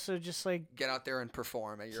to Also, just like get out there and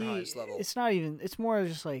perform at your highest level. it's not even. It's more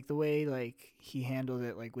just like the way like he handled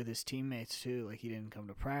it, like with his teammates too. Like he didn't come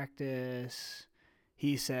to practice.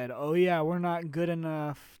 He said, "Oh yeah, we're not good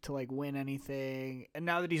enough to like win anything." And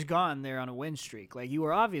now that he's gone, they're on a win streak. Like you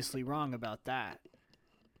were obviously wrong about that.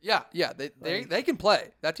 Yeah, they can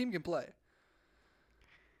play. That team can play.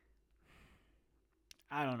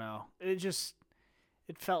 I don't know. It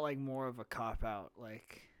felt like more of a cop out.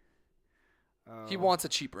 Like He wants a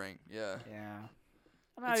cheap ring. Yeah. Yeah.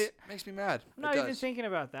 Makes me mad. I'm not even thinking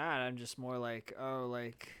about that. I'm just more like, oh,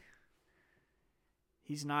 like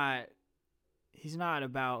he's not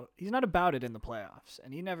about it in the playoffs,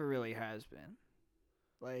 and he never really has been.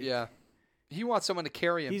 Like yeah, he wants someone to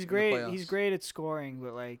carry him. He's great. He's great at scoring,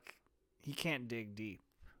 but like he can't dig deep.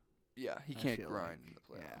 Yeah, he can't grind in the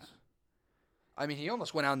playoffs. Yeah. I mean, he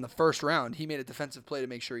almost went out in the first round. He made a defensive play to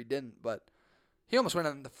make sure he didn't, but he almost went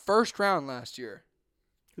out in the first round last year.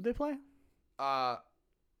 Who'd they play? I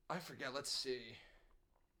forget. Let's see.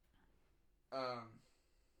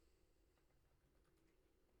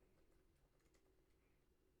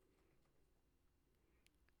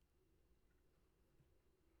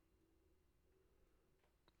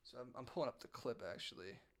 So I'm pulling up the clip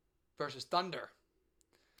actually. Versus Thunder.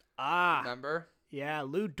 Remember? Yeah,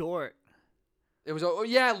 Lou Dort. It was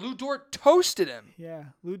Lou Dort toasted him. Yeah,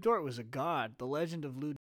 Lou Dort was a god. The legend of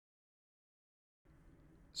Lou.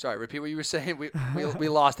 Sorry, repeat what you were saying. We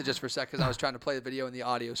lost it just for a sec because I was trying to play the video and the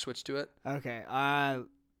audio switched to it. Okay. What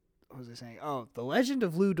was I saying? Oh, the legend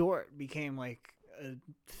of Lou Dort became like a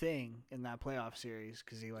thing in that playoff series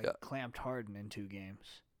because he clamped Harden in 2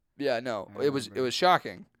 games. Yeah, no, it was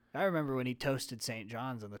shocking. I remember when he toasted St.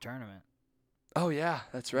 John's in the tournament. Oh yeah,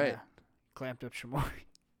 that's right. Yeah. Clamped up Shamori.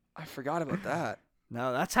 I forgot about that.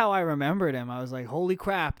 No, that's how I remembered him. I was like, holy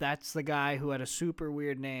crap, that's the guy who had a super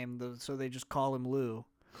weird name, so they just call him Lou.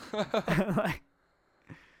 Yeah,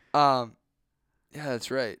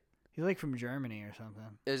 that's right. He's like from Germany or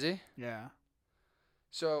something. Is he? Yeah.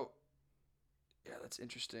 So, yeah, that's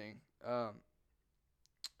interesting.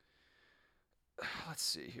 Let's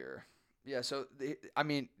see here. Yeah, so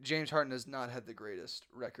James Harden has not had the greatest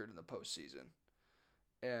record in the postseason,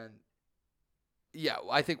 and yeah,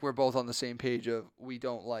 I think we're both on the same page of we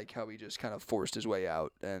don't like how he just kind of forced his way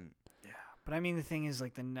out. And yeah, but I mean the thing is,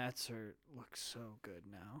 like, the Nets look so good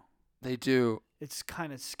now. They do. It's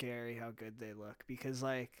kind of scary how good they look because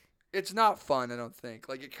like it's not fun. I don't think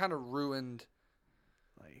like it kind of ruined.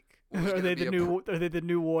 Like are they the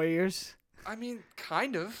new Warriors? I mean,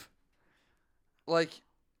 kind of. Like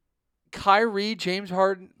Kyrie, James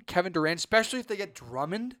Harden, Kevin Durant, especially if they get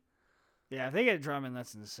Drummond. Yeah, if they get Drummond,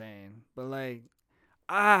 that's insane. But like,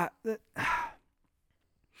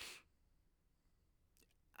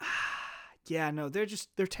 yeah, no, they're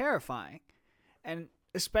terrifying, and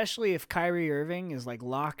especially if Kyrie Irving is like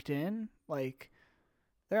locked in, like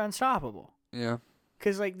they're unstoppable. Yeah.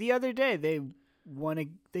 Because like the other day they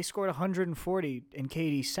scored 140 and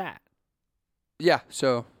KD sat. Yeah.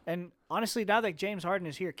 So. And honestly, now that James Harden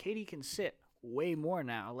is here, KD can sit way more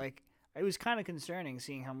now. Like it was kind of concerning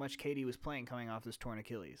seeing how much KD was playing coming off this torn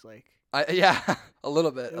Achilles. Like. Yeah, a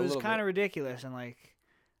little bit. It was kind of ridiculous, and like,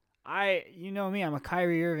 you know me, I'm a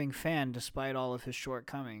Kyrie Irving fan despite all of his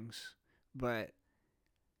shortcomings, but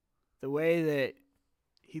the way that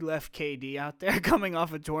he left KD out there coming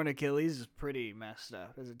off a torn Achilles is pretty messed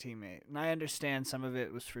up as a teammate. And I understand some of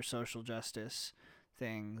it was for social justice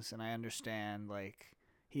things, and I understand like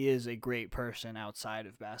he is a great person outside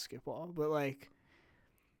of basketball, but like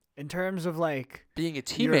in terms of like being a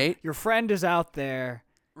teammate, your friend is out there.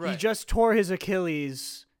 Right. He just tore his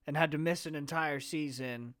Achilles and had to miss an entire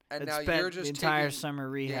season. And now spent you're just the entire taking summer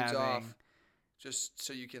games rehabbing, off just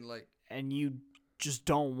so you can like. And you just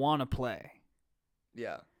don't want to play.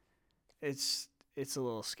 Yeah. It's a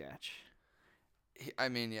little sketch.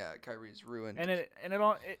 Kyrie's ruined. And it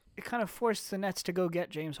kind of forced the Nets to go get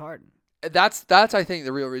James Harden. That's I think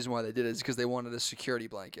the real reason why they did it is because they wanted a security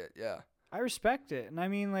blanket. Yeah. I respect it, and I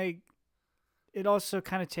mean like. It also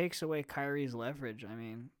kind of takes away Kyrie's leverage. I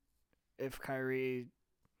mean, if Kyrie...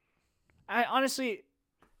 honestly,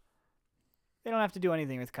 they don't have to do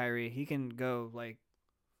anything with Kyrie. He can go, like,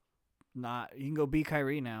 you can go be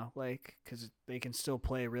Kyrie now, like, because they can still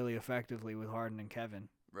play really effectively with Harden and Kevin.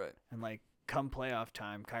 Right. And, like, come playoff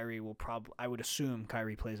time, Kyrie will I would assume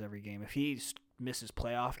Kyrie plays every game. If he misses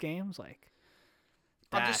playoff games, like,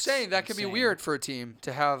 I'm just saying that could be weird for a team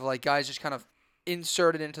to have like guys just kind of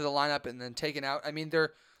inserted into the lineup and then taken out. I mean,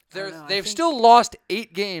 they've still lost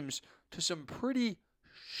 8 games to some pretty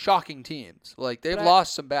shocking teams. Like they've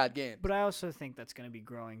lost some bad games. But I also think that's going to be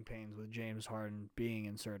growing pains with James Harden being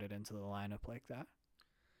inserted into the lineup like that.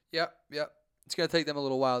 Yep. It's going to take them a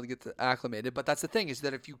little while to get acclimated, but that's the thing is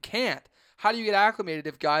that if you can't, how do you get acclimated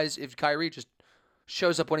if Kyrie just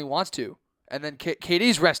shows up when he wants to? And then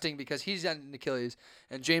KD's resting because he's on an Achilles,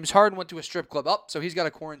 and James Harden went to a strip club. So he's got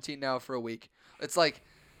to quarantine now for a week. It's like,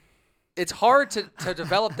 it's hard to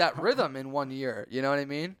develop that rhythm in 1 year. You know what I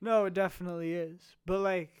mean? No, it definitely is. But,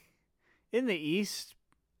 like, in the East,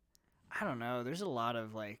 I don't know. There's a lot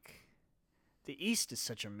of, like, the East is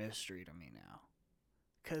such a mystery to me now.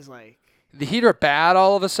 Because, like, the Heat are bad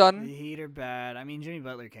all of a sudden. The Heat are bad. I mean, Jimmy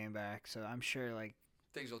Butler came back, so I'm sure, like,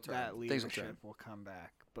 things will turn. That leadership will come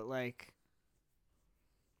back. But, like,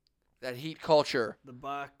 that Heat culture. The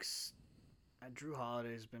Bucks, Drew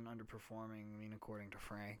Holiday's been underperforming, I mean, according to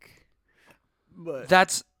Frank. But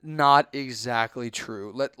that's not exactly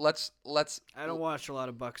true. Let's. I don't watch a lot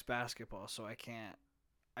of Bucks basketball, so I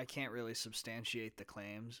can't really substantiate the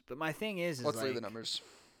claims. But my thing is let's like, leave the numbers.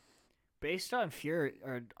 Based on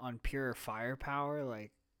pure firepower,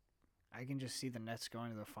 like I can just see the Nets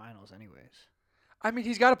going to the finals, anyways. I mean,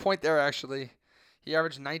 he's got a point there. Actually, he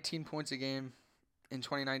averaged 19 points a game in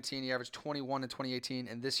 2019. He averaged 21 in 2018,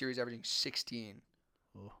 and this year he's averaging 16.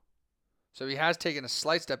 Ooh. So he has taken a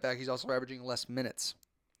slight step back. He's also averaging less minutes.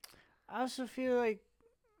 I also feel like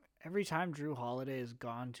every time Drew Holiday has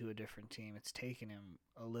gone to a different team, it's taken him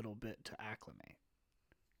a little bit to acclimate.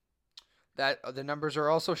 That the numbers are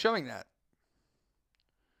also showing that.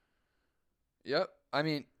 Yep. I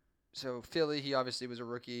mean, so Philly, he obviously was a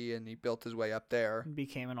rookie and he built his way up there. He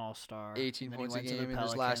became an all-star. 18 points a game in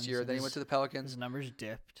his last year. Then he went to the Pelicans. His numbers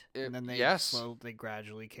dipped. And then they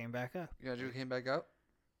gradually came back up. Gradually came back up?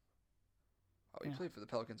 Oh, he played for the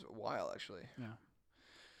Pelicans a while, actually.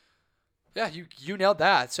 Yeah, you nailed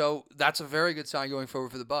that. So that's a very good sign going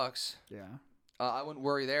forward for the Bucks. Yeah. I wouldn't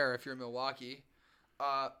worry there if you're in Milwaukee.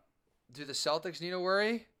 Do the Celtics need to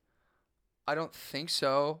worry? I don't think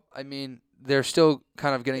so. I mean, they're still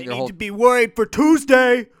kind of getting their whole... They need to be worried for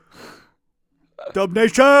Tuesday. Dub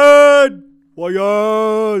Nation!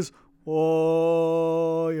 Warriors!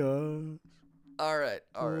 Warriors! All right.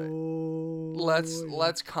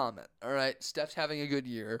 Let's comment. All right, Steph's having a good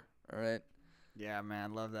year. All right. Yeah,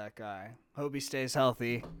 man, love that guy. Hope he stays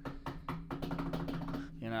healthy.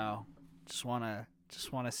 You know, just wanna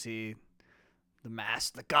see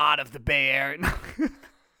the god of the Bay Area.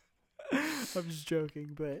 I'm just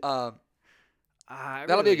joking, but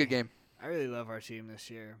that'll be a good game. I really love our team this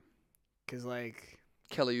year, cause like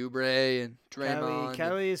Kelly Oubre and Draymond.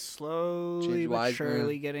 Kelly is slowly but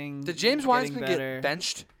surely getting. Did James Wiseman get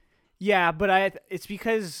benched? Yeah, but it's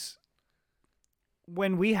because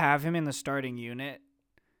when we have him in the starting unit,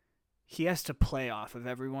 he has to play off of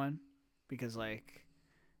everyone because, like,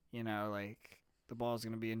 you know, like the ball's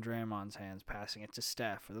going to be in Draymond's hands passing it to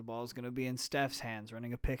Steph, or the ball's going to be in Steph's hands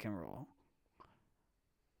running a pick and roll.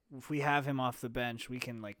 If we have him off the bench, we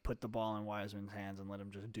can, like, put the ball in Wiseman's hands and let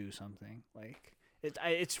him just do something. Like,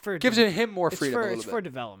 it's for... Gives him more freedom It's for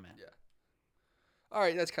development. Yeah. All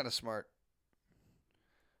right, that's kind of smart.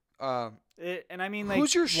 And I mean, like,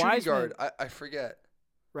 who's your shooting Wiseman, guard? I forget.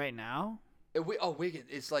 Right now? Wiggins.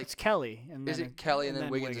 It's Kelly. Is it Kelly and then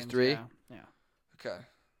Wiggins is 3? Yeah. Okay.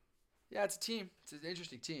 Yeah, it's a team. It's an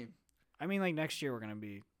interesting team. I mean, like, next year we're going to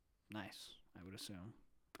be nice, I would assume.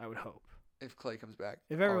 I would hope. If Clay comes back.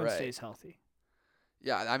 If everyone stays healthy.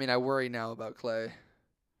 Yeah, I mean, I worry now about Clay.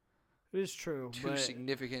 It is true. 2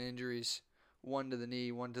 significant injuries. 1 to the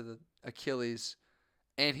knee, 1 to the Achilles.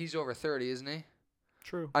 And he's over 30, isn't he?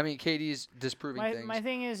 True. I mean, KD's disproving things. My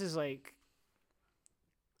thing is like,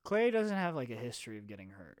 Clay doesn't have like a history of getting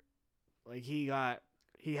hurt. Like he had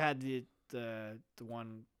the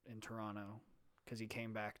one in Toronto because he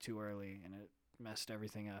came back too early and it messed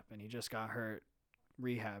everything up, and he just got hurt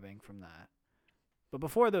rehabbing from that. But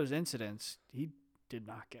before those incidents, he did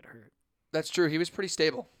not get hurt. That's true. He was pretty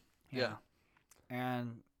stable. Yeah.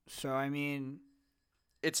 And so I mean,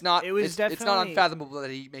 it's not unfathomable that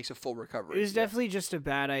he makes a full recovery. It was definitely just a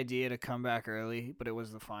bad idea to come back early, but it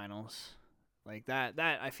was the finals. Like that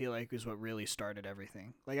I feel like is what really started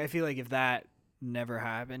everything. Like I feel like if that never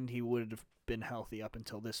happened, he would have been healthy up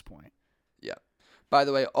until this point. Yeah. By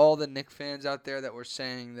the way, all the Knicks fans out there that were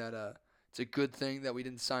saying that It's a good thing that we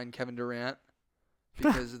didn't sign Kevin Durant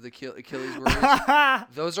because of the Achilles worries.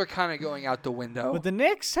 Those are kind of going out the window. But the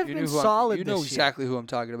Knicks have been solid this year. You know exactly who I'm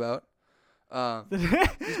talking about.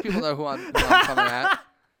 These people know who I'm coming at.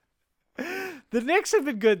 The Knicks have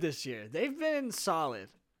been good this year. They've been solid.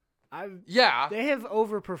 They have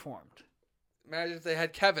overperformed. Imagine if they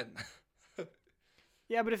had Kevin.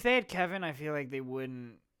 Yeah, but if they had Kevin, I feel like they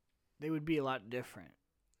would be a lot different.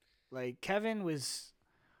 Like Kevin was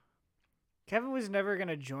never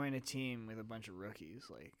gonna join a team with a bunch of rookies.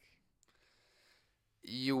 Like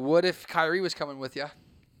you would if Kyrie was coming with you.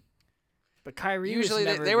 But Kyrie usually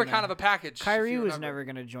they were kind of a package. Kyrie was never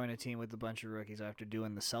gonna join a team with a bunch of rookies after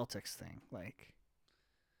doing the Celtics thing. Like,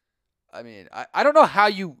 I mean, I don't know how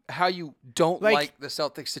you don't like the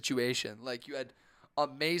Celtics situation. Like you had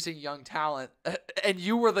amazing young talent, and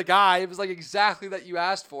you were the guy. It was like exactly that you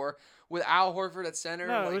asked for with Al Horford at center.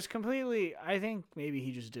 No, it was completely. I think maybe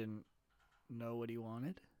he just didn't know what he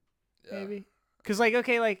wanted. Yeah. Maybe because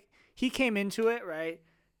he came into it right,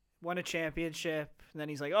 won a championship, and then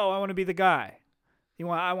he's like, oh, I want to be the guy.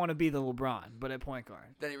 I want to be the LeBron, but at point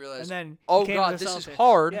guard. Then he realized, and then oh god, this is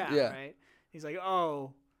hard. Yeah. Right. He's like,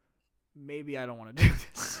 oh, maybe I don't want to do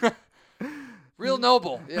this. Real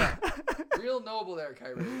noble, yeah. Real noble there,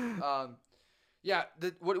 Kyrie. Yeah.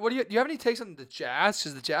 What do you have any takes on the Jazz?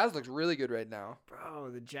 Because the Jazz looks really good right now. Bro,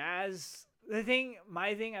 the Jazz.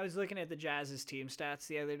 My thing. I was looking at the Jazz's team stats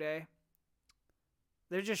the other day.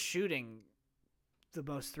 They're just shooting the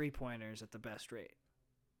most 3-pointers at the best rate.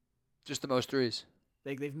 Just the most threes.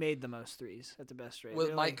 They've made the most threes at the best rate. Well,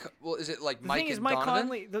 is it like Mike and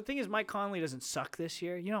Donovan? The thing is, Mike Conley doesn't suck this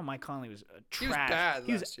year. You know, Mike Conley was trash. He was bad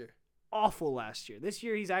last year. Awful last year. This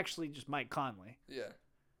year, he's actually just Mike Conley. Yeah.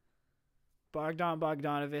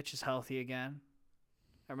 Bogdanovich is healthy again.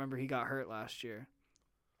 I remember he got hurt last year.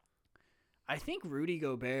 I think Rudy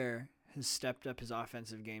Gobert has stepped up his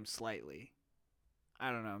offensive game slightly.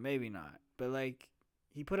 I don't know, maybe not. But,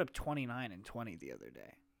 he put up 29 and 20 the other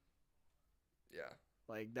day. Yeah.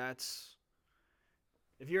 That's...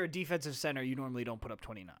 If you're a defensive center, you normally don't put up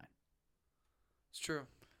 29. It's true.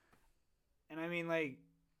 And, I mean,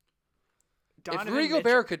 if Rudy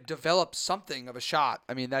Gobert could develop something of a shot,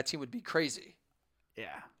 I mean, that team would be crazy.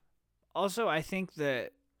 Yeah. Also, I think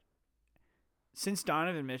that since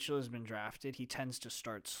Donovan Mitchell has been drafted, he tends to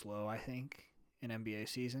start slow, I think, in NBA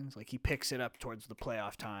seasons. He picks it up towards the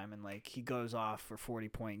playoff time, and, he goes off for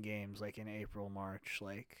 40-point games, in April, March,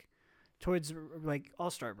 towards,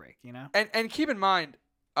 All-Star break, you know? And keep in mind,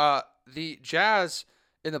 the Jazz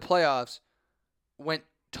in the playoffs went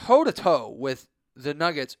toe-to-toe with the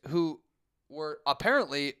Nuggets, who were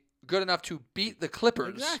apparently good enough to beat the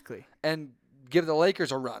Clippers. Exactly. And give the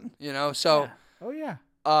Lakers a run, you know? So, yeah. Oh,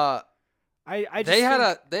 yeah. They had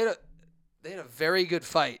a very good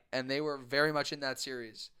fight, and they were very much in that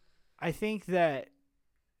series. I think that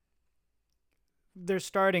they're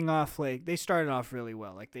starting off they started off really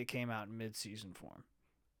well. They came out in mid-season form.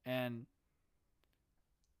 And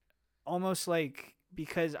almost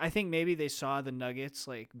because I think maybe they saw the Nuggets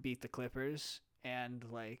beat the Clippers and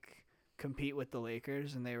compete with the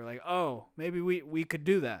Lakers, and they were like, oh, maybe we could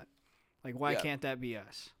do that. Why can't that be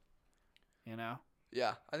us? You know?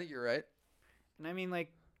 Yeah, I think you're right. And I mean,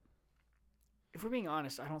 if we're being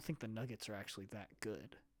honest, I don't think the Nuggets are actually that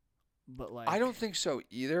good. But I don't think so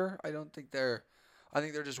either. I think they're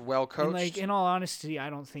just well coached. And in all honesty, I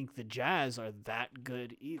don't think the Jazz are that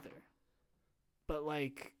good either. But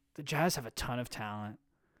the Jazz have a ton of talent.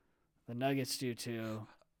 The Nuggets do too.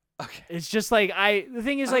 Okay. It's just the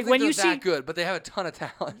thing is when you see that good, but they have a ton of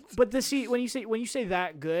talent. But when you say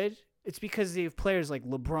that good, it's because they have players like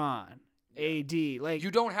LeBron, AD.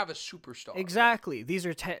 You don't have a superstar. Exactly. Right?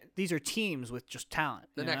 These are teams with just talent.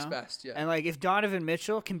 The next best, yeah. And if Donovan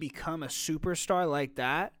Mitchell can become a superstar like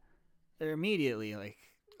that, they're immediately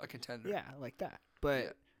a contender. Yeah, like that.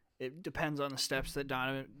 But it depends on the steps that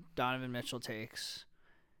Donovan Mitchell takes.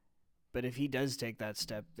 But if he does take that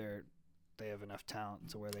step, they have enough talent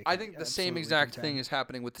to where they can. I think the same exact thing is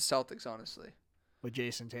happening with the Celtics, honestly. With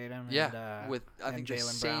Jason Tatum? Yeah, I think the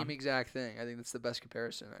same exact thing. I think that's the best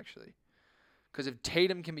comparison, actually. Because if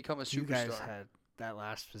Tatum can become a superstar. You guys had that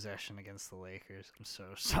last possession against the Lakers. I'm so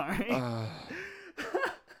sorry.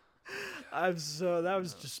 That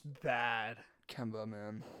was just bad. Kemba,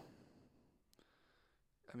 man.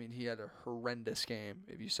 I mean, he had a horrendous game,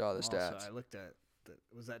 if you saw the stats. Also, I looked at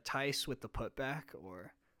was that Tice with the putback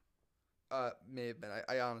or? May have been.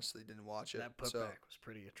 I honestly didn't watch it. That putback was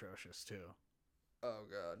pretty atrocious too. Oh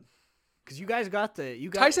god. Because you guys got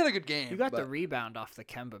Tice had a good game. You got the rebound off the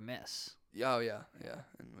Kemba miss. Oh yeah,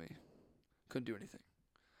 and we couldn't do anything.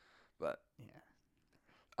 But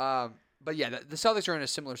yeah. But yeah, the Celtics are in a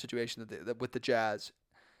similar situation that with the Jazz,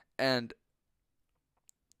 and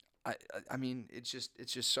I mean it's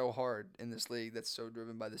just so hard in this league that's so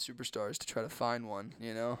driven by the superstars to try to find one,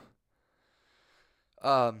 you know.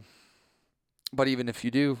 But even if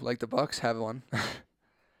you do, like the Bucks have one,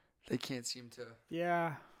 they can't seem to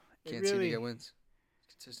Yeah. seem to get wins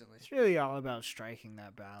consistently. It's really all about striking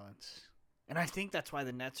that balance. And I think that's why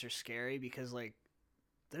the Nets are scary because like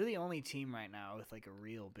they're the only team right now with like a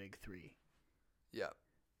real big three. Yeah.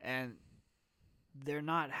 And they're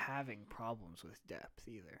not having problems with depth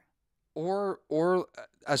either. Or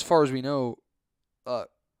as far as we know,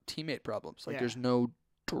 teammate problems. Like Yeah. there's no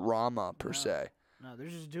drama per No. se. No, they're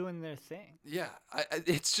just doing their thing. Yeah,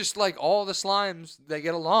 it's just like all the Slimes, they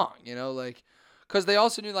get along, you know, like, because they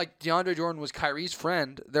also knew like DeAndre Jordan was Kyrie's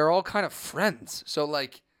friend. They're all kind of friends, so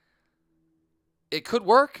like, it could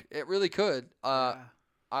work. It really could. Yeah.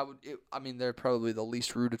 I mean, they're probably the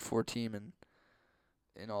least rooted for team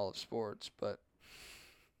in all of sports, but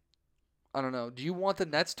I don't know. Do you want the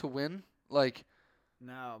Nets to win? Like,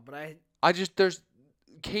 No, but there's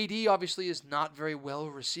KD obviously is not very well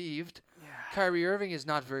received. yeah. Kyrie Irving is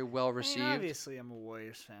not very well I mean, received. obviously, I'm a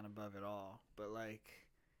Warriors fan above it all, but like,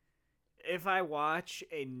 if I watch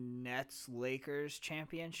a Nets Lakers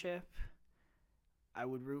championship, I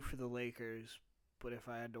would root for the Lakers. But if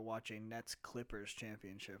I had to watch a Nets Clippers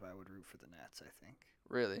championship, I would root for the Nets. I think.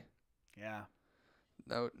 Really? Yeah.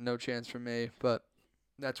 No chance for me, but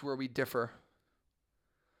that's where we differ.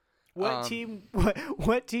 What team?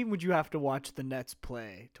 What team would you have to watch the Nets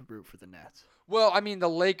play to root for the Nets? Well, I mean the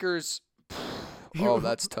Lakers. Oh,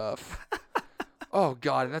 that's tough. Oh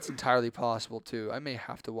God, and that's entirely possible too. I may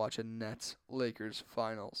have to watch a Nets Lakers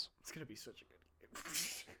finals. It's gonna be such a good game.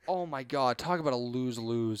 Oh my God, talk about a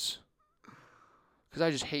lose-lose. Because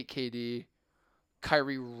I just hate KD.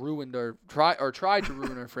 Kyrie ruined tried to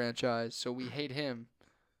ruin our franchise, so we hate him,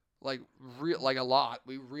 like a lot.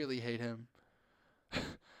 We really hate him.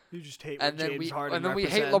 You just hate. And what then James Harden we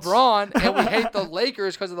hate represents. LeBron, and we hate the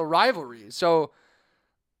Lakers because of the rivalry. So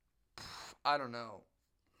I don't know.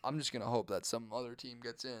 I'm just gonna hope that some other team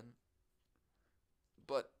gets in.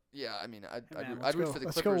 But yeah, I mean, I'd root for the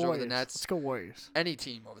Clippers over the Nets. Let's go Warriors. Any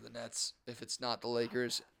team over the Nets if it's not the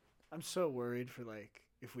Lakers. I'm so worried for like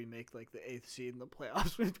if we make like the 8th seed in the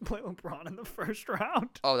playoffs, we have to play LeBron in the first round.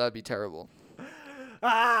 Oh, that'd be terrible.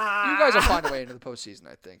 Ah! You guys will find a way into the postseason.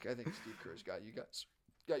 I think Steve Kerr's got you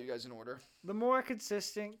guys in order. The more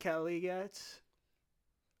consistent Kelly gets,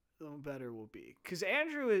 the better we'll be. Because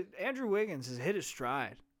Andrew Wiggins has hit his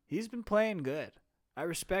stride. He's been playing good. I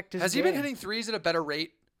respect his Has game. he been hitting threes at a better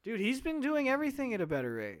rate? Dude, he's been doing everything at a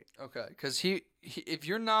better rate. Okay, because he if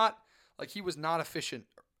you're not like he was not efficient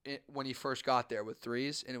when he first got there with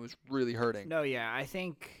threes, and it was really hurting. No, yeah, I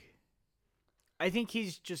think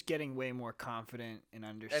he's just getting way more confident in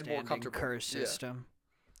understanding comfortable. Kerr's Yeah. system.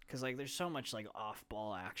 Because like, there's so much like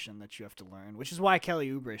off-ball action that you have to learn, which is why Kelly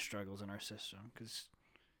Oubre struggles in our system. Because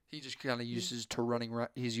He just kind of uses to running.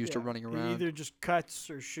 He's used to running he around. either just cuts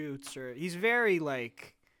or shoots, or he's very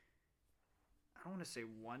like, I don't want to say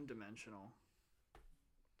one-dimensional,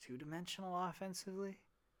 two-dimensional offensively.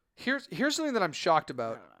 Here's something that I'm shocked I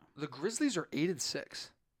about. don't know. The Grizzlies are 8-6.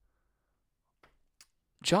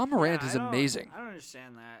 John Morant Yeah, is I don't- amazing. I don't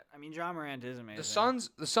understand that. I mean, John Morant is amazing.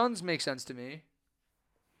 The Suns make sense to me.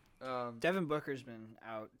 Devin Booker's been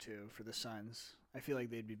out too for the Suns. I feel like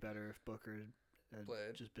they'd be better if Booker had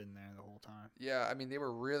Played. just been there the whole time. Yeah, I mean they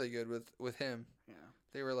were really good with him. Yeah.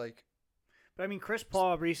 They were like But I mean, Chris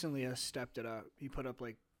Paul recently has stepped it up. He put up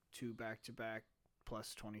like 2 back-to-back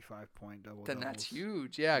plus 25-point double. then that's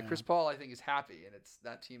huge. Yeah, Yeah. Chris Paul I think is happy and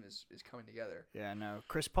that team is coming together. Yeah, no.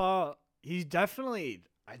 Chris Paul, I definitely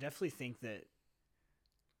think that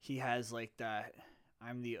he has like that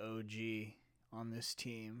I'm the OG on this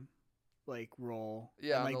team like role.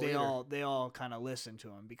 Yeah, And, I'm like the leader. they all kind of listen to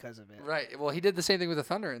him because of it. Right. Well, he did the same thing with the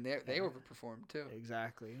Thunder and they Yeah. overperformed too.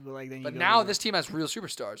 Exactly. But like then But you go now to- this team has real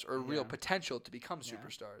superstars or real Yeah. potential to become Yeah.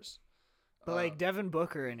 superstars. But like Devin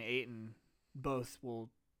Booker and Ayton both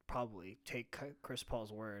will probably take Chris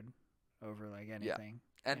Paul's word over like anything.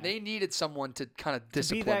 and yeah. they needed someone to kind of To be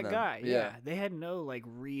discipline that them. guy. Yeah. They had no like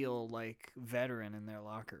real like veteran in their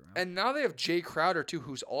locker room. And now they have Jay Crowder too,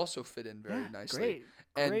 who's also fit in very Yeah, nicely. Great.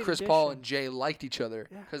 And Great Chris Paul addition. and Jay liked each other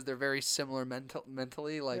Yeah. because they're very similar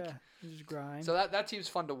mentally. Like, yeah, just grind. so that team's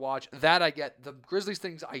fun to watch. That I get. The Grizzlies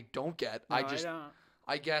things I don't get. No, I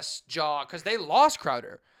don't. guess because they lost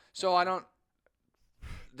Crowder, so I don't.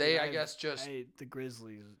 They Dude, I guess just the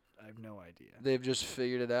Grizzlies. I have no idea. they've just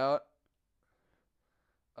figured it out.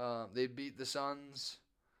 They beat the Suns.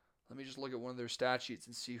 Let me just look at one of their stat sheets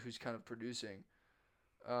and see who's kind of producing.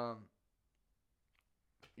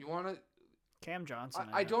 You want to? Cam Johnson.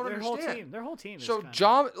 I don't their understand. Their whole team. So is kinda,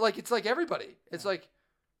 Ja, like it's like everybody. It's Yeah. like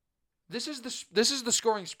this is the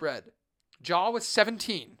scoring spread. Ja with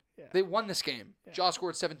 17. Yeah. They won this game. Yeah. Ja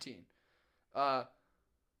scored 17. Then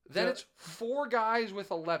So- it's 4 guys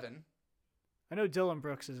with 11. I know Dylan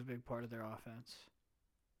Brooks is a big part of their offense.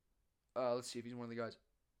 Let's see if he's one of the guys.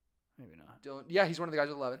 Maybe not. Dylan, yeah, he's one of the guys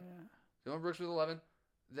with 11. Yeah. Dylan Brooks with 11.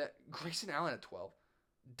 That Grayson Allen at 12.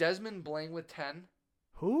 Desmond Blaine with 10.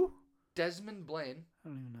 Who? Desmond Blaine I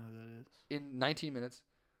don't even know who that is. in 19 minutes.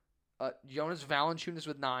 Jonas Valanciunas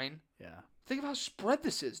with 9. Yeah. Think of how spread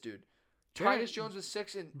this is, dude. Jaren- Tyus Jones with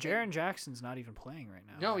 6 and Jaron Jackson's not even playing right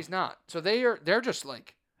now. No, he's not. So they're just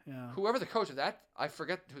like Yeah. whoever the coach of that. I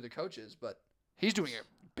forget who the coach is, but he's doing a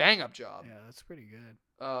bang up job. Yeah, that's pretty good.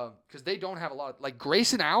 Because they don't have a lot of, like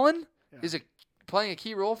Grayson Allen Yeah. is playing a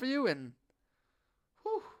key role for you, and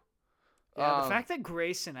whew. Yeah, the fact that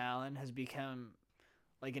Grayson Allen has become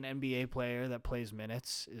like an NBA player that plays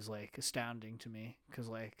minutes is like astounding to me. Because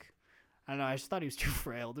like, I don't know, I just thought he was too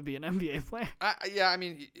frail to be an NBA player. I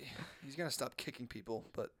mean, he's gonna stop kicking people,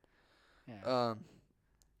 but Yeah.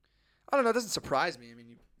 I don't know. It doesn't surprise me. I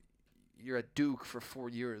mean, you're at Duke for 4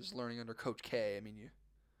 years learning under Coach K. I mean,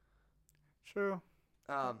 True.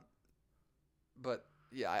 but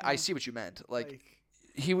yeah, I see what you meant. Like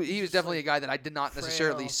he was just, definitely like, a guy that I did not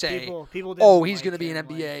necessarily frail. say, People oh, didn't he's like going to be an him,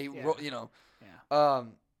 NBA, like, you know. Yeah.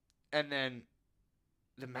 And then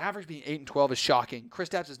the Mavericks being 8-12 is shocking.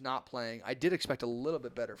 Kristaps is not playing. I did expect a little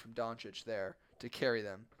bit better from Doncic there to carry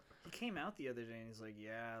them. He came out the other day and he's like,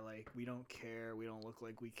 yeah, like, we don't care. We don't look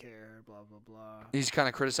like we care, blah, blah, blah. He's kind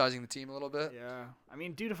of criticizing the team a little bit. Yeah. I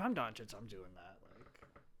mean, dude, if I'm Doncic, I'm doing that. Like,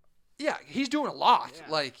 Yeah, he's doing a lot.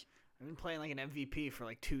 Yeah. Like, I've been playing like an MVP for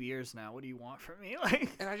like 2 years now. What do you want from me? Like,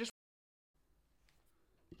 and I just.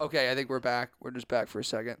 Okay, I think we're back. We're just back for a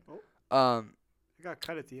second. I got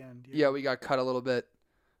cut at the end. Yeah, we got cut a little bit.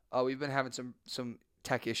 We've been having some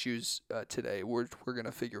tech issues today. We're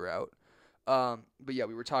gonna figure out. But yeah,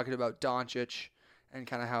 we were talking about Doncic and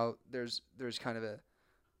kind of how there's kind of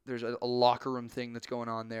a locker room thing that's going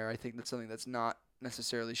on there. I think that's something that's not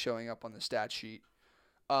necessarily showing up on the stat sheet.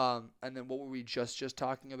 And then what were we just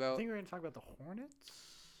talking I about? think we're gonna talk about the Hornets.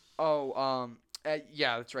 Oh,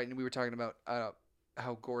 yeah, that's right. And we were talking about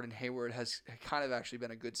how Gordon Hayward has kind of actually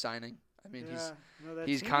been a good signing. I mean,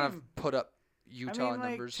 he's kind of put up Utah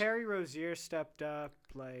numbers. Like Terry Rozier stepped up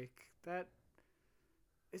like that.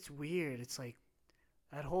 It's weird. It's like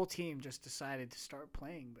that whole team just decided to start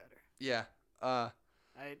playing better. Yeah. I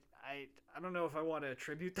don't know if I want to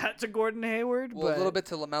attribute that to Gordon Hayward. Well, but a little bit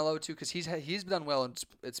to LaMelo too, because he's done well in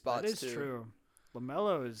spots that is too. true.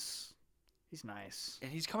 LaMelo he's nice.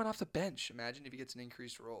 And he's coming off the bench. Imagine if he gets an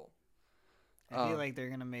increased role. I feel like they're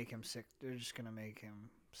gonna make him sick. They're just gonna make him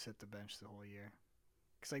sit the bench the whole year.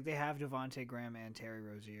 Cause like they have Devontae Graham and Terry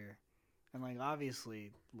Rozier, and like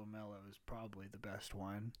obviously LaMelo is probably the best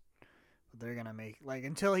one. But they're gonna make like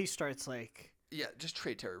until he starts like. Yeah, just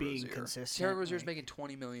trade Terry being Rozier. consistent. Terry Rozier's like, making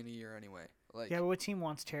 $20 million a year anyway. Like, yeah, but what team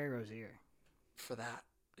wants Terry Rozier? for that,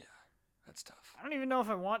 yeah, that's tough. I don't even know if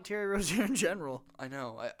I want Terry Rozier in general. I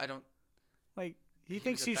know. I don't. Like he was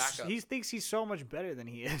thinks a backup. he thinks he's so much better than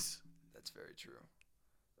he is. That's very true.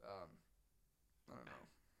 I don't know.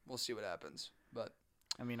 We'll see what happens, but.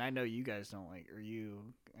 I mean, I know you guys don't like, or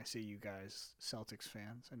you. I see you guys Celtics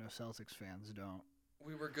fans. I know Celtics fans don't.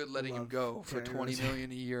 We were good letting him Love go for Terry $20 Rozier.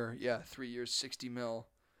 million a year. Yeah, 3 years, $60 million.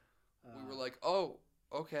 We were like, oh,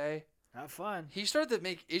 okay. Have fun. He started to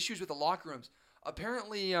make issues with the locker rooms.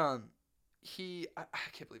 Apparently, I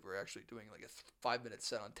can't believe we're actually doing like a 5-minute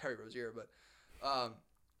set on Terry Rozier, but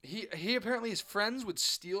he apparently his friends would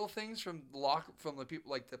steal things from the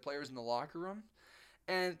people, like the players in the locker room.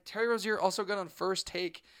 And Terry Rozier also got on First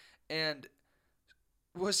Take and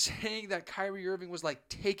was saying that Kyrie Irving was like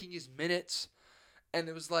taking his minutes, and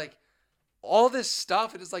it was like all this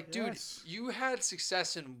stuff. And it's like, dude, Yes. you had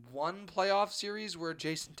success in one playoff series where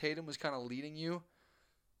Jason Tatum was kind of leading you.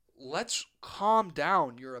 Let's calm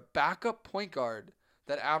down. You're a backup point guard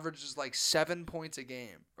that averages like 7 points a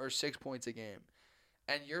game or 6 points a game.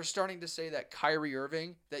 And you're starting to say that Kyrie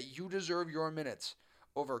Irving, that you deserve your minutes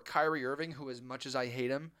over Kyrie Irving, who, as much as I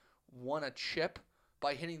hate him, won a chip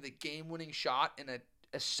by hitting the game-winning shot in an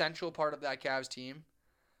essential part of that Cavs team.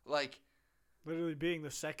 Like, Literally being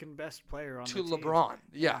the second best player on to the team. LeBron.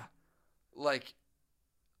 Yeah. Like,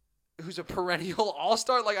 who's a perennial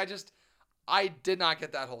all-star. Like, I did not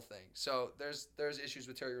get that whole thing. So there's issues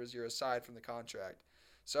with Terry Rozier aside from the contract.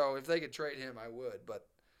 So if they could trade him, I would. But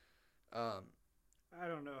I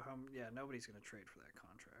don't know how. Yeah, nobody's gonna trade for that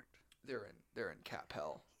contract. they're in cap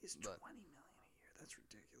hell. He's $20 But- million a year. That's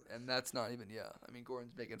ridiculous. And that's not even, I mean,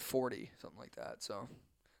 Gordon's making 40, something like that. So,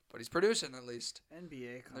 but he's producing at least.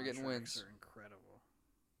 NBA They're getting wins. contracts are incredible.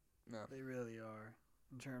 No. They really are.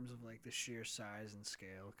 In terms of like the sheer size and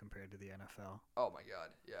scale compared to the NFL. Oh my God,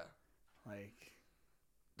 yeah. Like,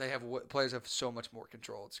 They have players have so much more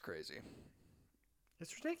control. It's crazy.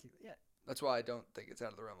 it's ridiculous. Yeah. That's why I don't think it's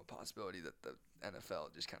out of the realm of possibility that the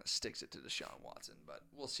NFL just kind of sticks it to Deshaun Watson. But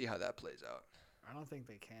we'll see how that plays out. I don't think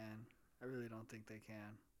they can. I really don't think they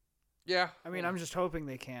can. Yeah. I mean, I'm just hoping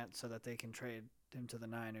they can't so that they can trade him to the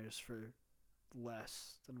Niners for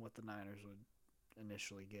less than what the Niners would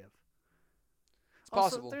initially give. It's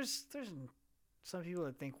possible. Also, there's some people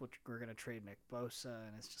that think we're going to trade Nick Bosa,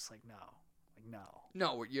 and it's just like, no. Like, no.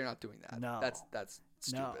 No, you're not doing that. No. That's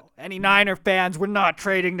stupid. No. Any Niner fans, we're not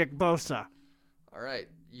trading Nick Bosa. All right.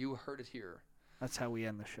 You heard it here. That's how we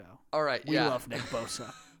end the show. All right. We yeah. love Nick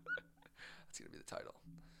Bosa. That's going to be the title.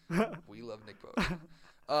 We love Nick Bosa.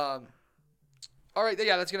 All right.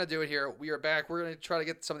 Yeah, that's going to do it here. We are back. We're going to try to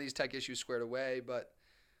get some of these tech issues squared away, but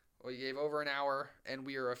we gave over an hour, and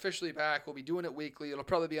we are officially back. We'll be doing it weekly. It'll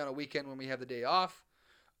probably be on a weekend when we have the day off.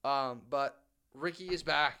 But Ricky is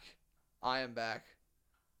back. I am back.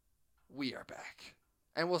 We are back.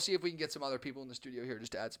 And we'll see if we can get some other people in the studio here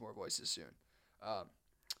just to add some more voices soon.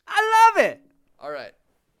 I love it. All right.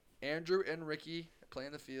 Andrew and Ricky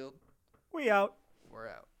playing the field. We out.